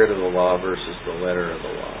spirit of the law versus the letter of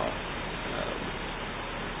the law?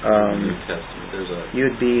 New Testament.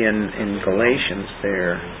 You'd be in Galatians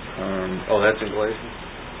there. That's in Galatians?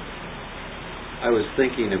 I was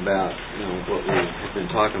thinking about what we had been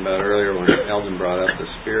talking about earlier when Eldon brought up the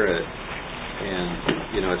Spirit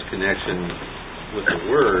and its connection with the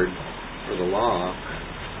Word or the law.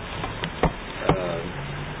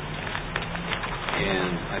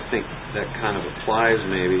 And I think that kind of applies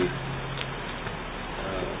maybe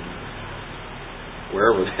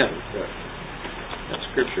wherever that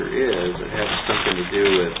Scripture is. It has something to do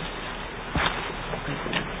with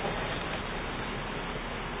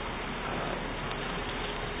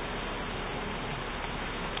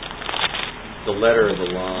the letter of the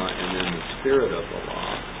law and then the spirit of the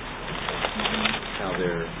law. How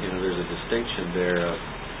there's a distinction there of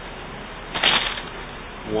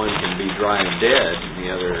one can be dry and dead and the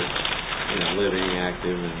other living,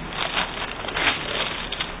 active, and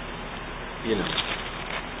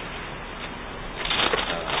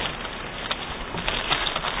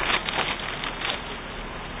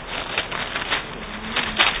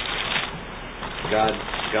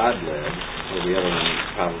God led, or the other one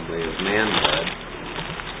probably is man led.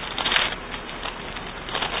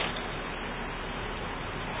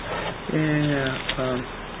 Yeah.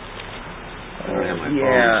 I don't have my phone,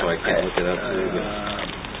 so I can't look it up.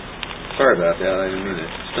 Sorry about that. I didn't mean to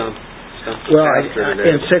stump the pastor today.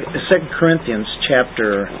 In 2 Corinthians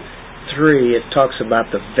chapter 3, it talks about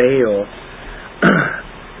the veil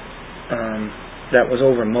that was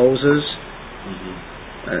over Moses.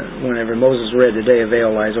 Whenever Moses read today, a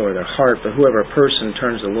veil lies over their heart, but whoever a person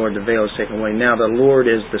turns to the Lord, the veil is taken away. Now the Lord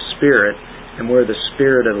is the Spirit, and where the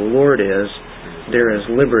Spirit of the Lord is, there is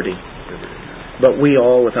liberty. But we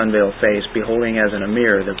all, with unveiled face, beholding as in a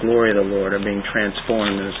mirror the glory of the Lord, are being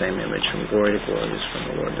transformed in the same image from glory to glory, as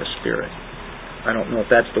from the Lord the Spirit. I don't know if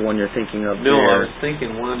that's the one you're thinking of. No, I was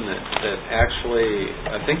thinking one that actually,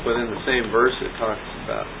 I think within the same verse it talks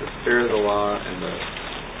about the Spirit of the law and the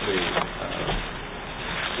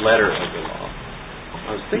letter of the law.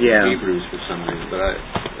 I was thinking Hebrews for some reason, but I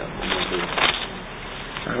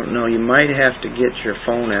don't know. You might have to get your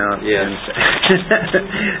phone out and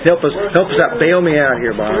help us out. Bail me out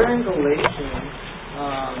here, Bob. We're in Galatians,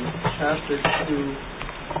 chapter 2,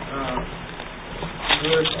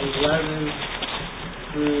 verse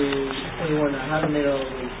 11 through 21. I haven't made all the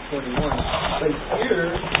way to 21. But here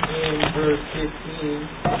in verse 15,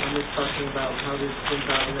 when it's talking about how this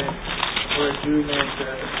Gentile man or a Jew met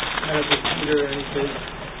Peter, and he says,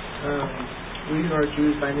 we are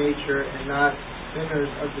Jews by nature and not sinners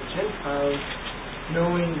of the Gentiles,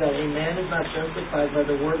 knowing that a man is not justified by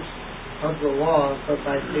the works of the law, but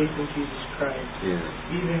by faith in Jesus Christ.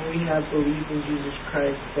 Even we have believed in Jesus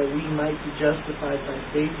Christ, that we might be justified by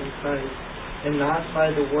faith in Christ, and not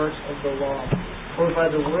by the works of the law. For by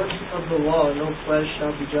the works of the law no flesh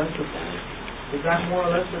shall be justified. Is that more or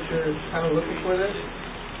less what you're kind of looking for there?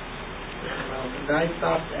 I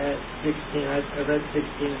stopped at 16. I read 16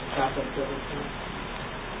 and stopped at 17.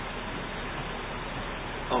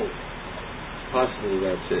 Oh, possibly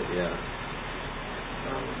that's it. Yeah,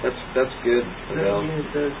 that's good. 17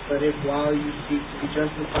 says, but if while you seek to be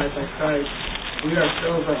justified by Christ, we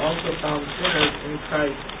ourselves are also found sinners in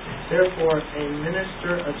Christ, therefore a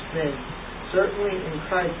minister of sin. Certainly in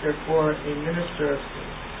Christ, therefore a minister of sin.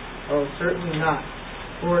 Oh, certainly not.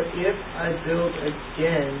 For if I build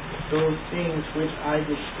again those things which I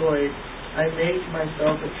destroyed, I make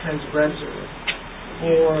myself a transgressor.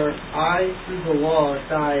 For I through the law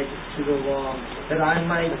died to the law, that I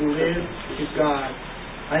might live to God.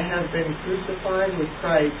 I have been crucified with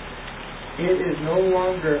Christ. It is no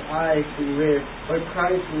longer I who live, but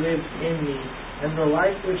Christ lives in me. And the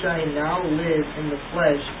life which I now live in the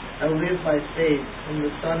flesh, I live by faith in the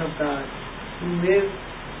Son of God, who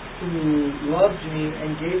loved me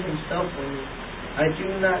and gave himself for me. I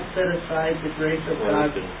do not set aside the grace of God,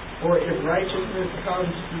 for if righteousness comes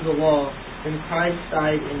through the law, then Christ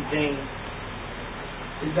died in vain.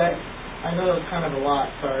 Is that, I know that's kind of a lot,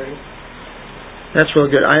 sorry. That's real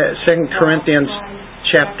good. 2 Corinthians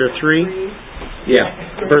chapter 3. Yeah,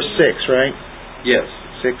 verse 6, right? Yes.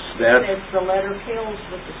 6. If the letter kills,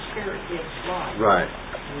 but the Spirit gives life. Right.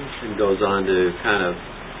 And goes on to kind of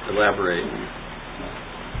elaborate. 2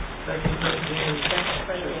 Corinthians chapter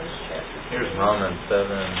 3. Here's Romans 7,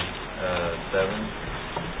 7.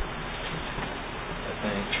 I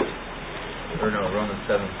think. Romans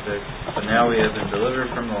 7:6. But now we have been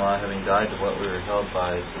delivered from the law, having died to what we were held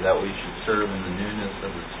by, so that we should serve in the newness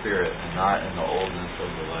of the Spirit and not in the oldness of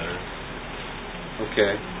the letter.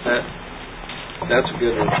 Okay, that's a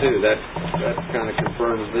good one too. That kind of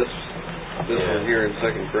confirms this one here in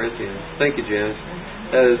 2 Corinthians. Thank you, Janice.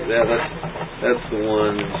 That's the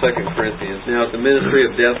one in 2 Corinthians. Now, if the ministry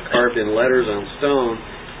of death carved in letters on stone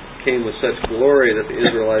came with such glory that the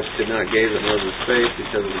Israelites could not gaze at Moses' face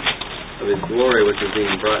because of his glory, which was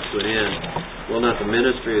being brought to an end, will not the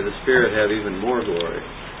ministry of the Spirit have even more glory?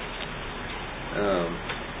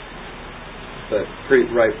 But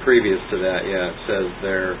right previous to that, it says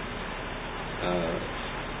there,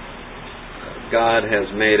 God has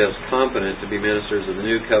made us competent to be ministers of the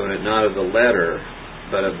new covenant, not of the letter,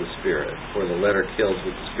 but of the Spirit. For the letter kills,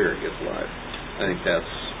 but the Spirit gives life. I think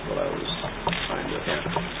that's what I was trying to have.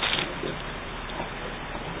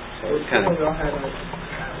 So kind of, the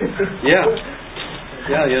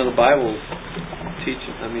Bible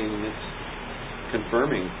teaches. I mean, it's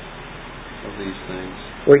confirming of these things.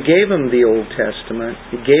 Well, He gave them the Old Testament.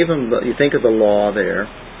 He gave them. You think of the law there,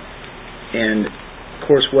 and of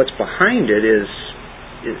course, what's behind it is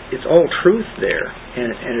it's all truth there,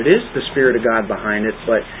 and it is the Spirit of God behind it.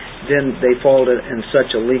 But then they followed it in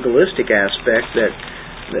such a legalistic aspect that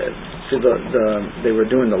they were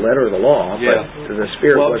doing the letter of the law, but the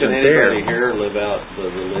Spirit wasn't there. Can anybody here live out the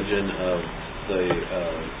religion of the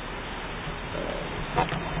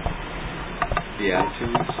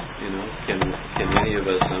Beatitudes? Can any of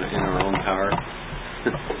us in our own power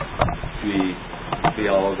be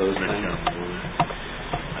all of those things?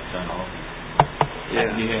 I've done all of them. Yeah.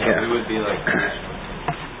 We would be like Christ.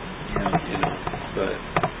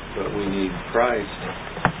 But we need Christ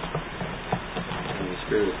and the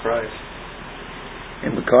Spirit of Christ.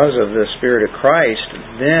 And because of the Spirit of Christ,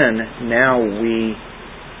 then now we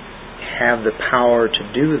have the power to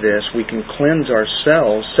do this. We can cleanse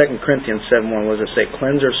ourselves. 2 Corinthians 7:1, what does it say?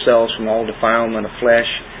 Cleanse ourselves from all defilement of flesh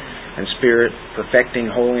and spirit, perfecting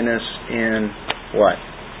holiness in what?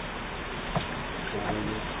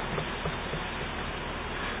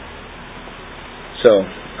 So,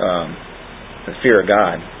 the fear of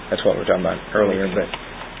God. That's what we were talking about earlier. But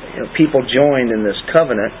people joined in this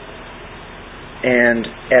covenant, and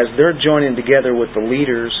as they're joining together with the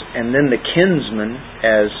leaders, and then the kinsmen,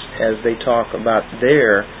 as they talk about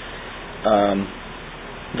there,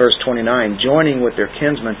 verse 29, joining with their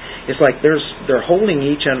kinsmen, it's like they're holding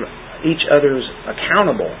each other's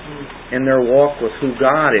accountable in their walk with who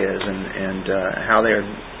God is and how they are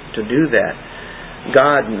to do that.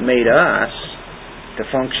 God made us to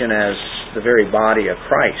function as the very body of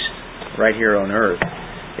Christ right here on earth.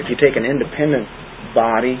 If you take an independent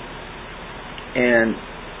body and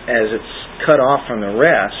as it's cut off from the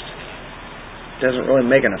rest, it doesn't really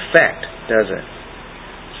make an effect, does it?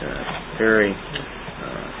 It's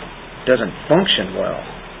doesn't function well.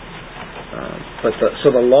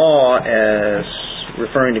 So the law, as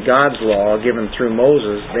referring to God's law given through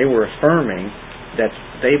Moses, they were affirming that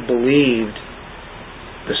they believed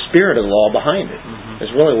the spirit of the law behind it. Is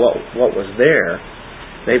really what was there.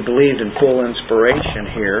 They believed in full inspiration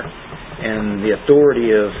here and the authority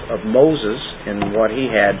of Moses and what he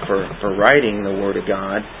had for writing the Word of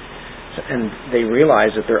God, and they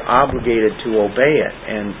realized that they're obligated to obey it.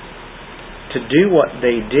 And to do what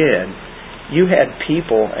they did, you had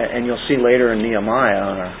people, and you'll see later in Nehemiah,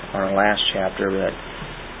 on our last chapter, that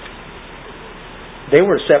they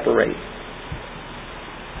were separate.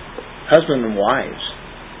 Husband and wives.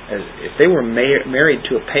 If they were married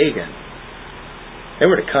to a pagan, they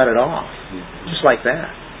were to cut it off. Just like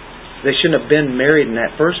that. They shouldn't have been married in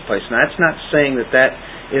that first place. Now, that's not saying that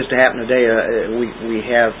is to happen today. We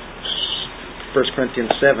have 1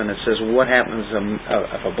 Corinthians 7. It says, what happens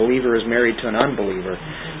if a believer is married to an unbeliever?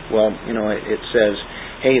 Well, it says,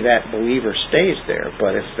 hey, that believer stays there.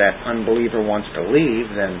 But if that unbeliever wants to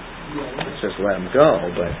leave, then it says let him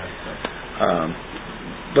go.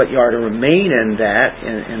 But you are to remain in that,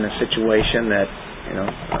 in a situation that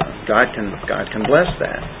God can bless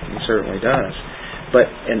that. He certainly does. But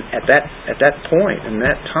at that point, in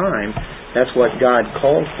that time, that's what God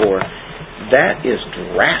called for. That is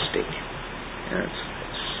drastic. It's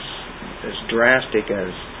as drastic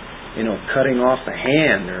as cutting off the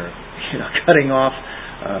hand or cutting off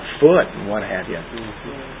a foot and what have you.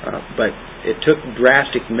 But it took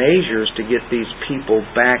drastic measures to get these people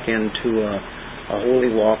back into a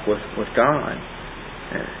holy walk with God.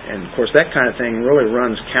 And of course that kind of thing really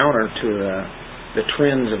runs counter to the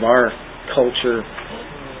trends of our culture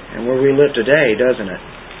and where we live today, doesn't it?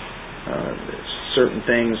 Certain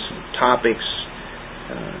things, topics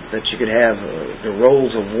that you could have the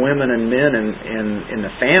roles of women and men in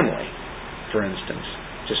the family, for instance,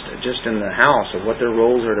 just in the house, of what their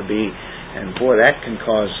roles are to be. And boy, that can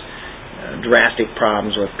cause drastic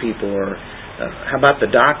problems with people. Or how about the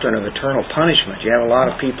doctrine of eternal punishment? You have a lot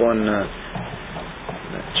of people in the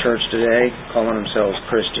church today calling themselves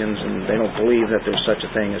Christians, and they don't believe that there's such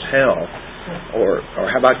a thing as hell. Or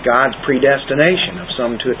how about God's predestination of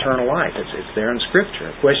some to eternal life? It's there in Scripture.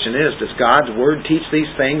 The question is, does God's Word teach these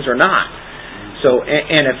things or not? So,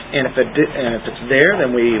 if it's there,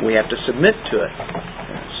 then we have to submit to it.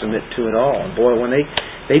 Submit to it all. And boy, when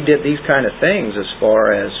they did these kind of things, as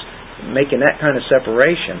far as making that kind of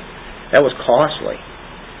separation, that was costly.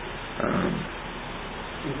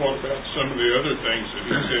 What about some of the other things that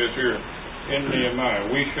he says here in Nehemiah?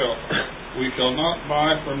 We shall not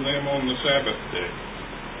buy from them on the Sabbath day.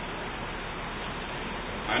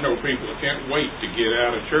 I know people that can't wait to get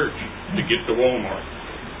out of church to get to Walmart.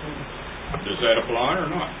 Does that apply or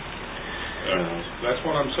not? That's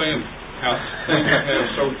what I'm saying. How things have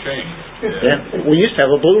so changed. Yeah, we used to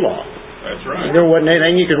have a blue law. That's right. There wasn't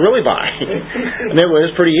anything you could really buy. And it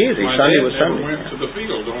was pretty easy. My Sunday dad was never Sunday. went to the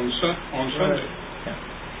field on Sunday.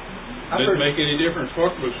 Yeah. Didn't make any difference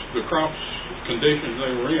what was the crops conditions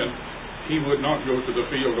they were in. He would not go to the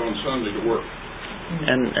field on Sunday to work.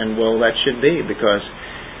 And well, that should be, because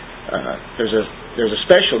there's a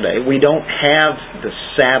special day. We don't have the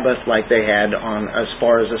Sabbath like they had on as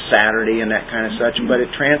far as a Saturday and that kind of such, but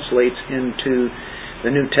it translates into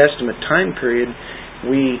the New Testament time period.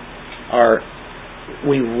 We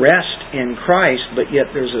rest in Christ, but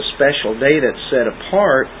yet there's a special day that's set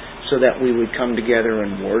apart so that we would come together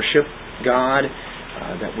and worship God,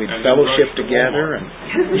 that we'd fellowship together. And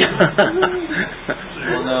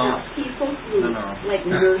well, no. People who, like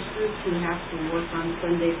nurses who have to work on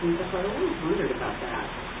Sundays and stuff, I always wondered about that.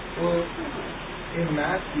 Well, in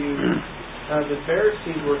Matthew, the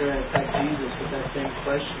Pharisees were going to attack Jesus with that same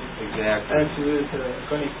question. Exactly. As he was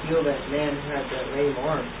going to heal that man who had that lame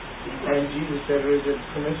arm. And Jesus said, is it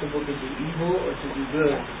permissible to do evil or to do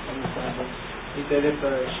good on the Sabbath? He said, if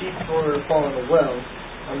a sheep were to fall in a well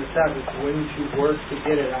on the Sabbath, wouldn't you work to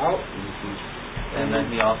get it out? Mm-hmm. And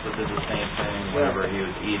then he also did the same thing whenever he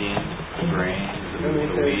was eating the grains and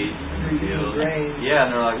the wheat in the field. Yeah,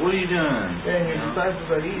 and they're like, what are you doing? Yeah, and your disciples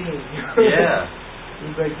are eating. Yeah.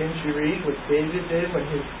 He's like, didn't you read what David did when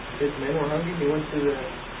his men were hungry? He went to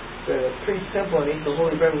the priest's temple and ate the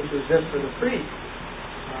holy bread, which was just for the priest.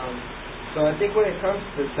 So I think when it comes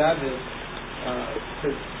to the Sabbath,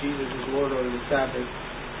 because Jesus is Lord over the Sabbath,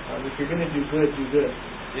 if you're going to do good, do good.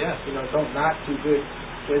 Yeah. Don't not do good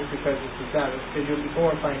just because it's the Sabbath, because you'll be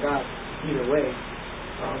glorifying God either way.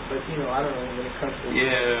 But I don't know, when it comes to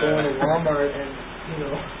going to Walmart and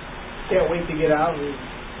can't wait to get out and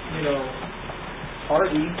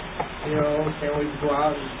party, can't wait to go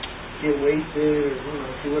out and get wasted or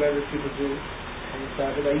do whatever people do on the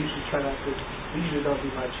Sabbath. I usually try not to. We usually don't do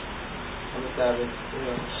much on the Sabbath.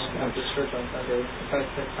 After church on Sunday, if I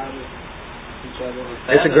spend time with each other.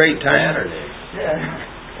 It's a great time. Saturday.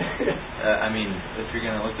 Yeah. I mean, if you're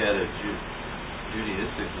going to look at it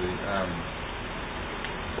Judaistically,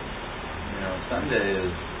 Sunday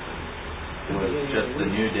was just the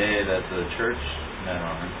new day that the church met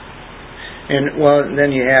on. And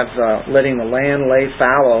then you have letting the land lay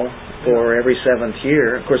fallow for every seventh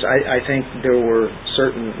year. Of course, I think there were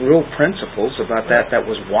certain real principles about that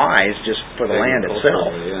was wise just for the land itself.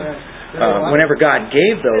 Whenever God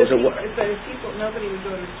gave those, nobody would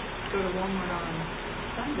go to Walmart on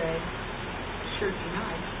Sunday, sure be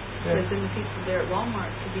nice. Because then the people there at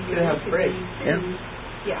Walmart could be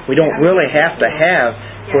we don't really have to have.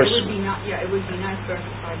 It would be nice for us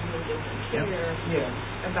if I knew that care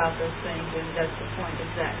about those things, and that's the point.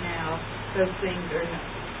 Is that now those things are not.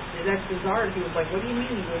 That's bizarre. He was like, what do you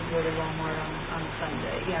mean you wouldn't go to Walmart on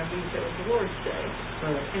Sunday? Because it was the Lord's Day.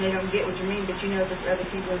 Right. And they don't get what you mean, but that other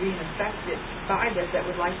people are being affected by this that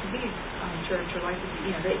would like to be on church or like to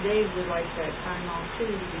be, they would like that time off too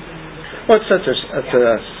to be doing this. Well, it's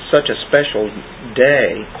such a special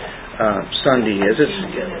day, Sunday is. It's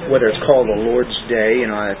whether it's called the Lord's Day,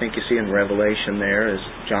 I think you see in Revelation there as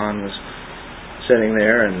John was sitting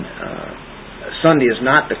there, and Sunday is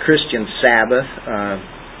not the Christian Sabbath.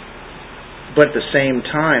 But at the same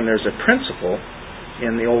time, there's a principle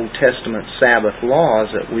in the Old Testament Sabbath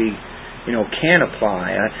laws that we, can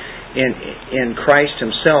apply. In Christ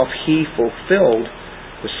Himself, He fulfilled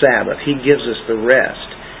the Sabbath. He gives us the rest.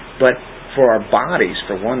 But for our bodies,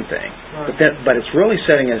 for one thing. But it's really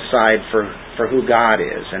setting aside for who God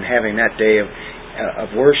is and having that day of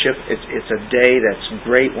of worship. It's a day that's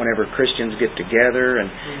great whenever Christians get together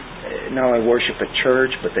and not only worship at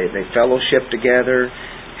church, but they fellowship together,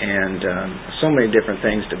 and so many different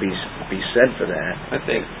things to be said for that. I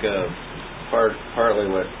think partly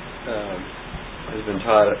what has been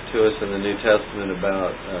taught to us in the New Testament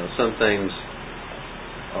about some things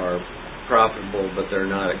are profitable but they're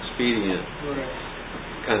not expedient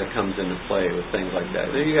kind of comes into play with things like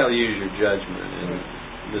that. You got to use your judgment and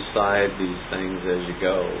decide these things as you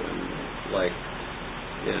go. And like,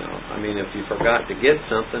 I mean, if you forgot to get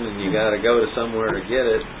something and you got to go to somewhere to get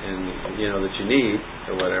it, and that you need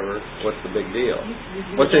or whatever, what's the big deal?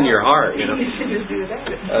 What's in your heart? You should just do that.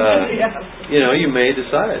 You may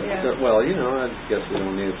decide. That, well, I guess we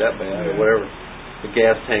don't need it that bad or whatever. The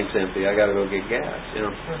gas tank's empty. I got to go get gas.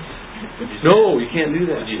 No, you can't do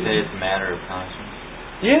that. Would you say it's a matter of conscience?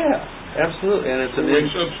 Yeah, absolutely. And it's we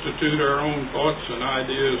substitute our own thoughts and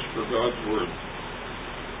ideas for God's Word.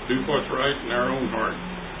 Do what's right in our own heart.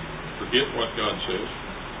 Forget what God says.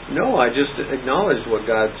 No, I just acknowledged what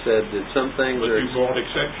God said, that some things but are... But you brought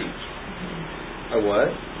exceptions. A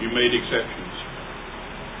what? You made exceptions.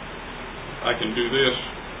 I can do this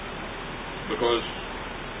because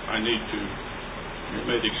I need to. You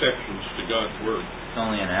made exceptions to God's Word. It's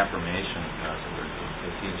only an affirmation of God's Word.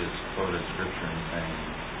 If he just quoted Scripture and saying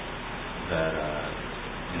that,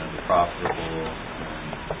 the profitable and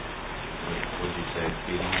would you say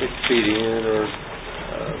expedient or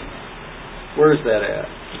where's that at?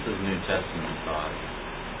 This is New Testament thought.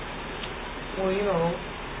 Well,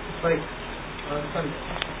 it's like on Sunday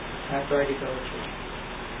after I get done with church,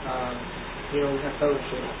 we have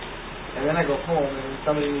fellowship, and then I go home and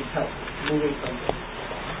somebody needs help moving something.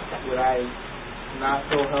 Would I not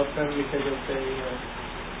go help them because they'll say,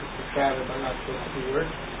 it's the Sabbath, I'm not supposed to do work?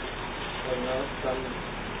 I'm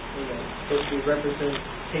supposed to be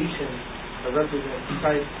representation, or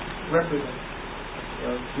Christ represents,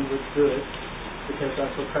 do what's good, because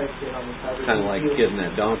that's what Christ did on the Sabbath. Kind of like getting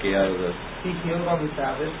that donkey out of the... He healed on the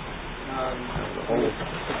Sabbath.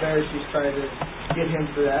 The Pharisees tried to get him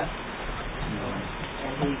for that,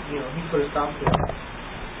 and he put a stop to it.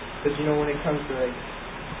 But when it comes to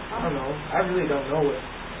I don't know, I really don't know what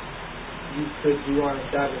you could do on a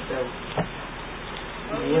Sabbath that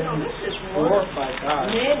this is glorify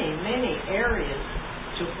God. Many areas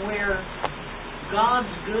to where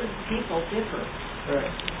God's good people differ.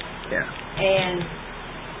 Right. Yeah. And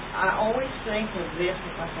I always think of this,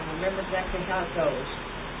 if I can remember exactly how it goes,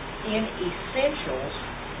 in essentials,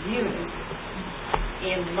 unity.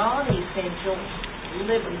 In non-essentials,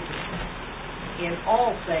 liberty. In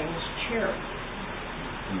all things, charity.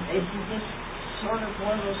 Isn't this sort of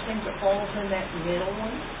one of those things that falls in that middle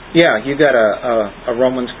one? Yeah, you got a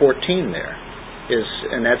Romans 14 there,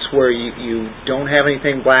 and that's where you don't have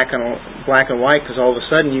anything black and white, because all of a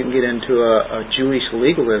sudden you can get into a Jewish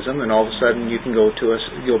legalism, and all of a sudden you can go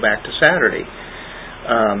back to Saturday.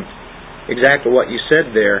 Exactly what you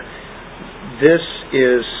said there.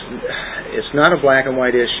 It's not a black and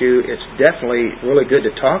white issue. It's definitely really good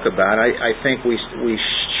to talk about. I think we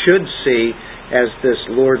should see as this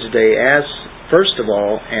Lord's Day as, first of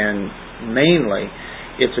all, and mainly,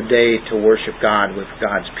 it's a day to worship God with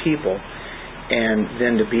God's people, and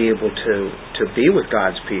then to be able to be with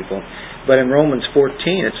God's people. But in Romans 14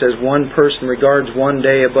 it says one person regards one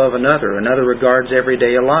day above another regards every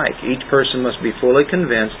day alike. Each person must be fully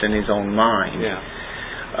convinced in his own mind. Yeah.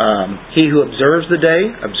 He who observes the day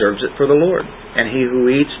observes it for the Lord, and he who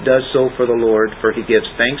eats does so for the Lord, for he gives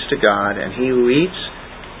thanks to God. And he who eats,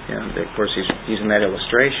 of course he's using that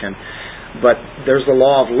illustration, but there's the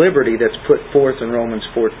law of liberty that's put forth in Romans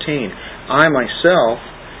 14. I myself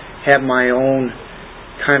have my own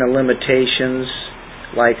kind of limitations,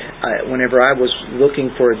 like whenever I was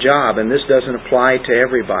looking for a job, and this doesn't apply to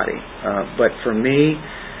everybody, but for me,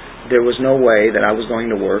 there was no way that I was going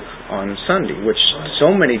to work on Sunday, which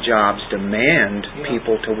so many jobs demand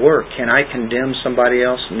people to work. Can I condemn somebody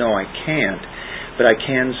else? No, I can't. But I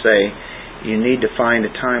can say you need to find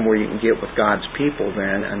a time where you can get with God's people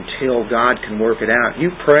then until God can work it out.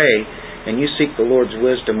 You pray and you seek the Lord's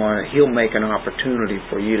wisdom on it, He'll make an opportunity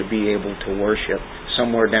for you to be able to worship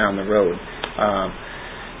somewhere down the road.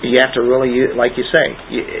 You have to really, like you say,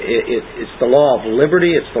 it's the law of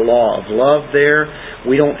liberty, it's the law of love there.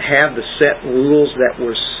 We don't have the set rules that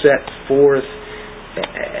were set forth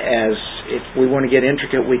as, if we want to get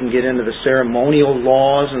intricate, we can get into the ceremonial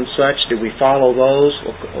laws and such. Do we follow those?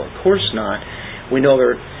 Well, of course not. We know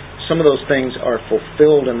some of those things are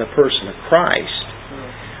fulfilled in the person of Christ.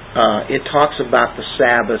 It talks about the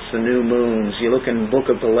Sabbaths, the new moons. You look in the book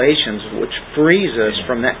of Galatians, which frees us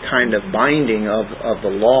from that kind of binding of the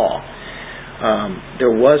law.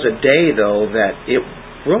 There was a day, though, that it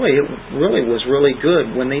really was really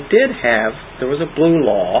good when there was a blue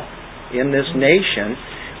law in this nation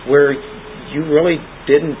where you really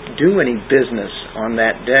didn't do any business on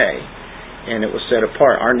that day, and it was set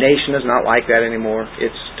apart. Our nation is not like that anymore.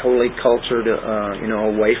 It's totally cultured,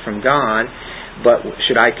 away from God. But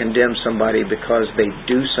should I condemn somebody because they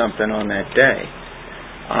do something on that day?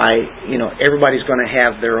 Everybody's going to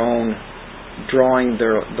have their own drawing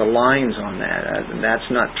the lines on that. And that's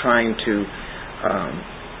not trying to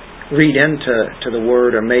read into the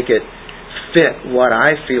Word or make it fit what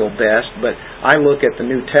I feel best, but I look at the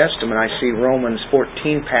New Testament, I see Romans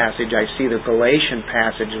 14 passage, I see the Galatian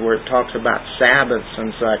passage where it talks about Sabbaths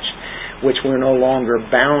and such, which we're no longer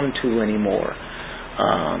bound to anymore.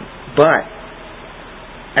 But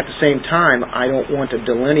at the same time, I don't want to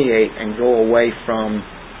delineate and go away from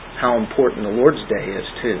how important the Lord's Day is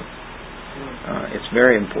too. It's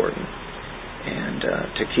very important, and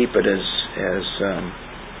to keep it as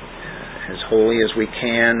holy as we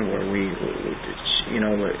can, where we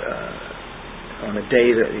on a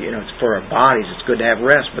day that it's for our bodies. It's good to have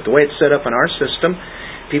rest, but the way it's set up in our system,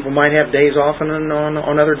 people might have days off on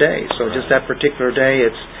other days. So just that particular day,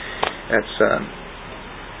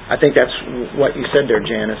 I think that's what you said there,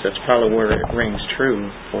 Janice. That's probably where it rings true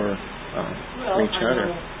for each other.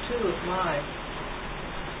 Know two of my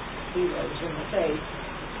heroes in the faith,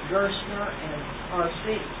 Gerstner and R.C.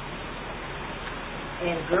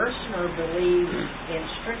 And Gerstner believed in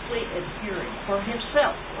strictly adhering for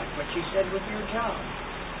himself, like what you said with your job,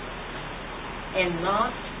 and not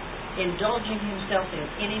indulging himself in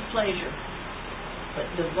any pleasure, but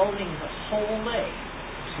devoting the whole day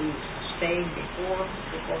to staying before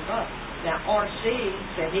God. Now, R.C.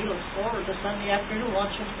 said he looks forward to Sunday afternoon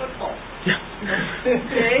watching football.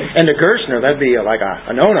 Okay? And to Gerstner, that'd be like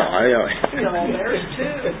a no-no. There's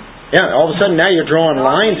two. Yeah, all of a sudden now you're drawing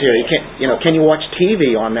lines here. You can't, can you watch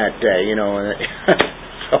TV on that day?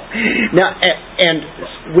 So, now,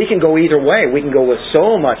 and we can go either way. We can go with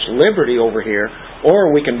so much liberty over here,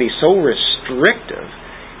 or we can be so restrictive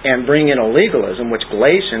and bring in a legalism, which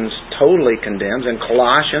Galatians totally condemns, and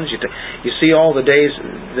Colossians. You see all the days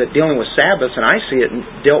that dealing with Sabbaths, and I see it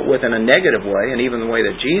dealt with in a negative way, and even the way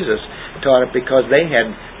that Jesus taught it, because they had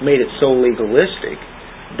made it so legalistic.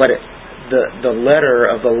 But the letter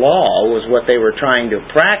of the law was what they were trying to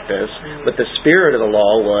practice, but the spirit of the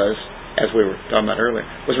law was, as we were talking about earlier,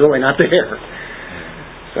 was really not there.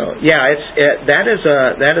 So that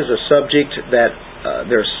is a subject that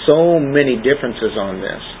there's so many differences on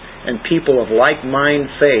this, and people of like-mind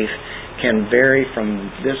faith can vary from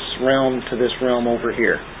this realm to this realm over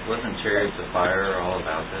here. Wasn't Chariots of Fire all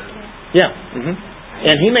about that? Yeah,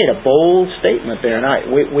 and he made a bold statement there, and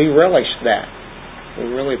we relished that. We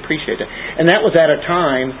really appreciate that. And that was at a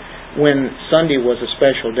time when Sunday was a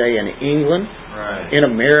special day in England, right, in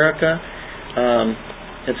America.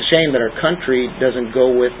 It's a shame that our country doesn't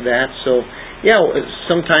go with that. So,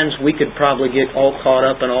 sometimes we could probably get all caught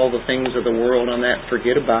up in all the things of the world on that,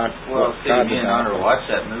 forget about what God me and Honor watched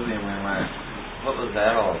that movie and we went, what was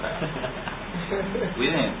that all about?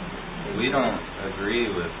 We don't agree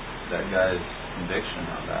with that guy's conviction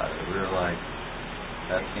about it. We were like,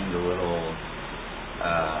 that seemed a little...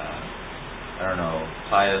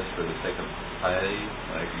 pious for the sake of piety,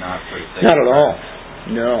 like not for the sake. Not at all.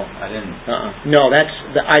 No. I didn't. No,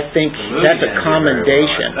 I think that's a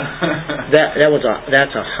commendation.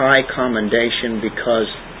 That's a high commendation, because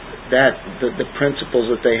the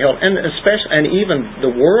principles that they held, and especially, and even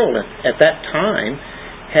the world at that time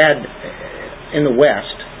had in the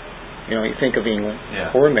West. You think of England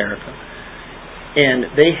or America,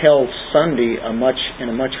 and they held Sunday in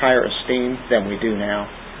a much higher esteem than we do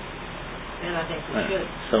now. And I think we should.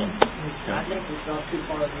 I think we've gone too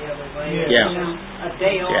far the other way. A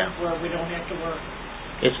day off where we don't have to work.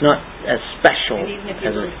 It's not as special and even if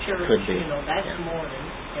as you go it to church, could be. That's morning,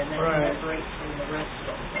 and then you have break from the rest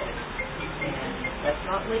of the day. And that's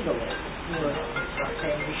not legalism. It's not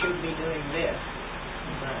saying we should be doing this,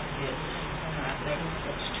 but I think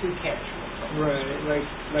it's too casual. Right,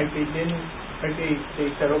 like they didn't, they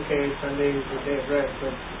said, okay, Sunday is the day of rest,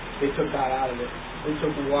 but they took God out of it. They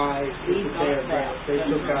took why it's a day of rest. They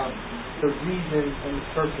took out the reason and the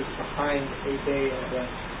purpose behind a day of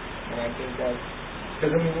rest. And I think that's,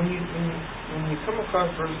 because when you come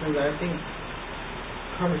across verses, I think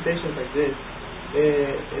conversations like this,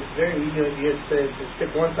 it's very easy, like you said, to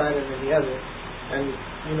stick one side and then the other. And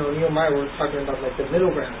Nehemiah was talking about like the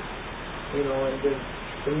middle ground, and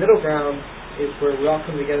the middle ground is where we all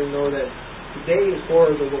come together and know that today is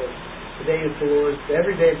for the Lord. Today is the Lord's.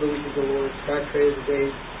 Every day of the week is the Lord's. God created the day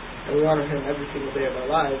and we honor Him every single day of our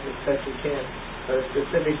lives as best we can. But a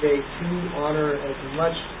specific day to honor as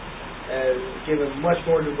much as, give Him much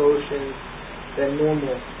more devotion than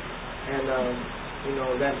normal. And,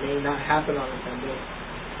 that may not happen on a Sunday.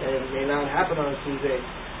 And it may not happen on a Tuesday.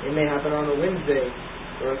 It may happen on a Wednesday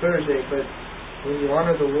or a Thursday. But when you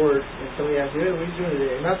honor the Lord, and somebody asks you, hey, what are you doing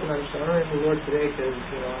today? Nothing, I'm just honoring the Lord today because,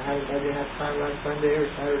 I didn't have time last Sunday or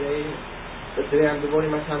Saturday. But today I'm devoting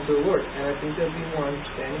my time to the Lord. And I think there'll be more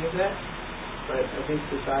understanding of that. But I think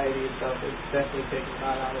society itself is definitely taking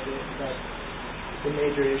God out of it. And that's the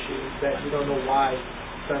major issue, is that we don't know why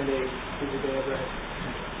Sunday is the day of rest,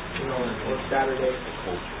 or Saturday,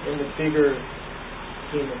 in the bigger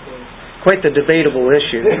scheme of things. Quite the debatable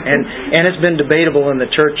issue, and it's been debatable in the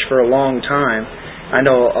church for a long time. I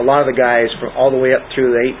know a lot of the guys from all the way up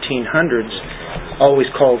through the 1800s always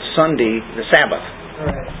called Sunday the Sabbath.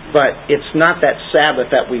 Right. But it's not that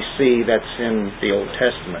Sabbath that we see that's in the Old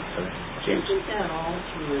Testament. Isn't that all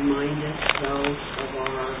to remind us, though, of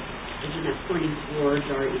isn't that pointing towards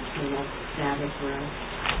our eternal Sabbath rest?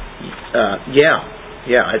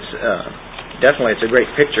 Yeah, it's definitely, it's a great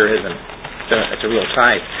picture, isn't it? It's a real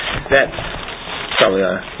type. That probably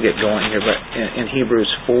get going here, but in Hebrews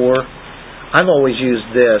 4, I've always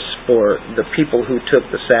used this for the people who took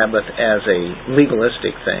the Sabbath as a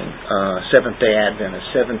legalistic thing. Seventh-day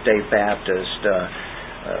Adventist, Seventh-day Baptist,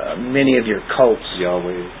 many of your cults,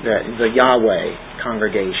 the Yahweh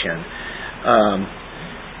congregation,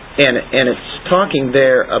 and it's talking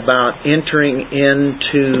there about entering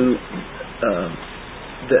into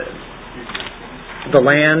the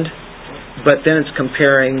land. But then it's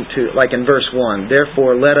comparing to, like in verse 1,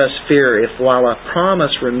 therefore let us fear if while a promise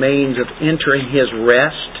remains of entering His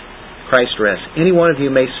rest, Christ's rest, any one of you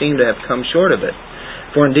may seem to have come short of it.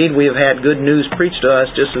 For indeed we have had good news preached to us,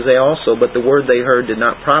 just as they also, but the word they heard did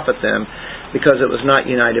not profit them, because it was not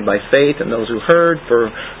united by faith in those who heard. For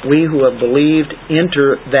we who have believed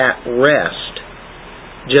enter that rest,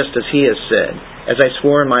 just as He has said, as I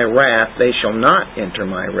swore in my wrath, they shall not enter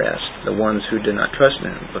my rest, the ones who did not trust in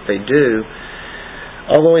Him. But they do,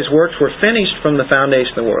 although His works were finished from the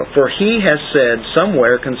foundation of the world. For He has said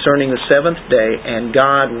somewhere concerning the seventh day, and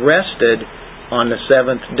God rested on the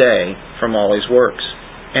seventh day from all His works.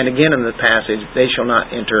 And again in the passage, they shall not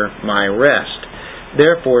enter my rest.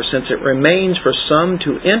 Therefore, since it remains for some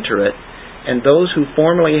to enter it, and those who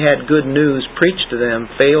formerly had good news preached to them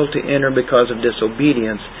failed to enter because of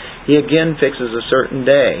disobedience, He again fixes a certain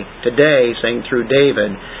day, today, saying through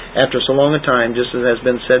David, after so long a time, just as has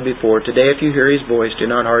been said before, today if you hear His voice, do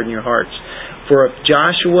not harden your hearts. For if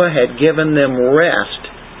Joshua had given them rest,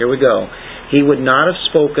 here we go, he would not have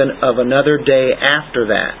spoken of another day after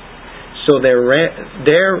that. So there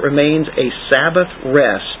remains a Sabbath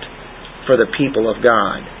rest for the people of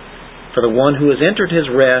God. For the one who has entered his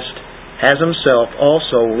rest has himself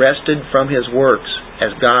also rested from his works,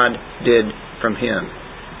 as God did from him.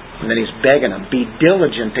 And then he's begging them, be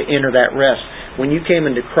diligent to enter that rest. When you came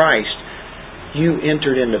into Christ, you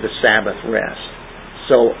entered into the Sabbath rest.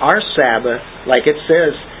 So our Sabbath, like it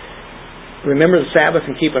says, remember the Sabbath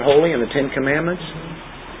and keep it holy in the Ten Commandments?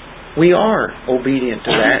 We are obedient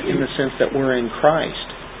to that in the sense that we're in Christ.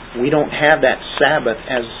 We don't have that Sabbath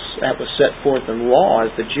as that was set forth in law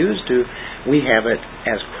as the Jews do. We have it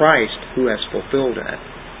as Christ who has fulfilled it.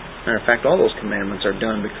 Matter of fact, all those commandments are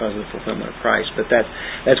done because of the fulfillment of Christ. But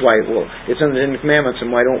that's why, well, it's in the Ten Commandments,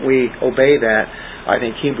 and why don't we obey that? I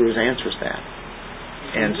think Hebrews answers that.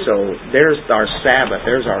 And so there's our Sabbath,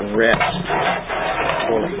 there's our rest.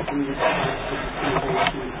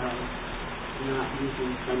 Not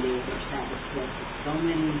using Sunday as our Sabbath, but so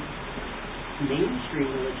many mainstream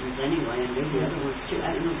religions anyway, and maybe other ones too.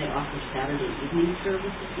 I don't know, they offer Saturday evening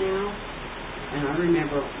services now. And I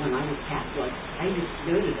remember when I was Catholic, I used to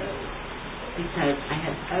go to those because I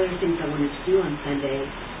had other things I wanted to do on Sunday.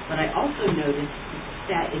 But I also noticed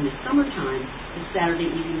that in the summertime, the Saturday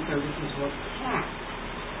evening services were packed,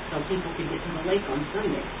 so people could get to the lake on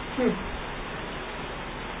Sunday.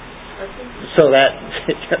 So that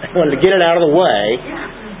I wanted to get it out of the way.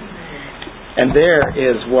 And there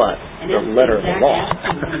is what? And the letter of the law.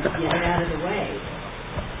 Get it out of the way.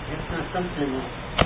 That's not something that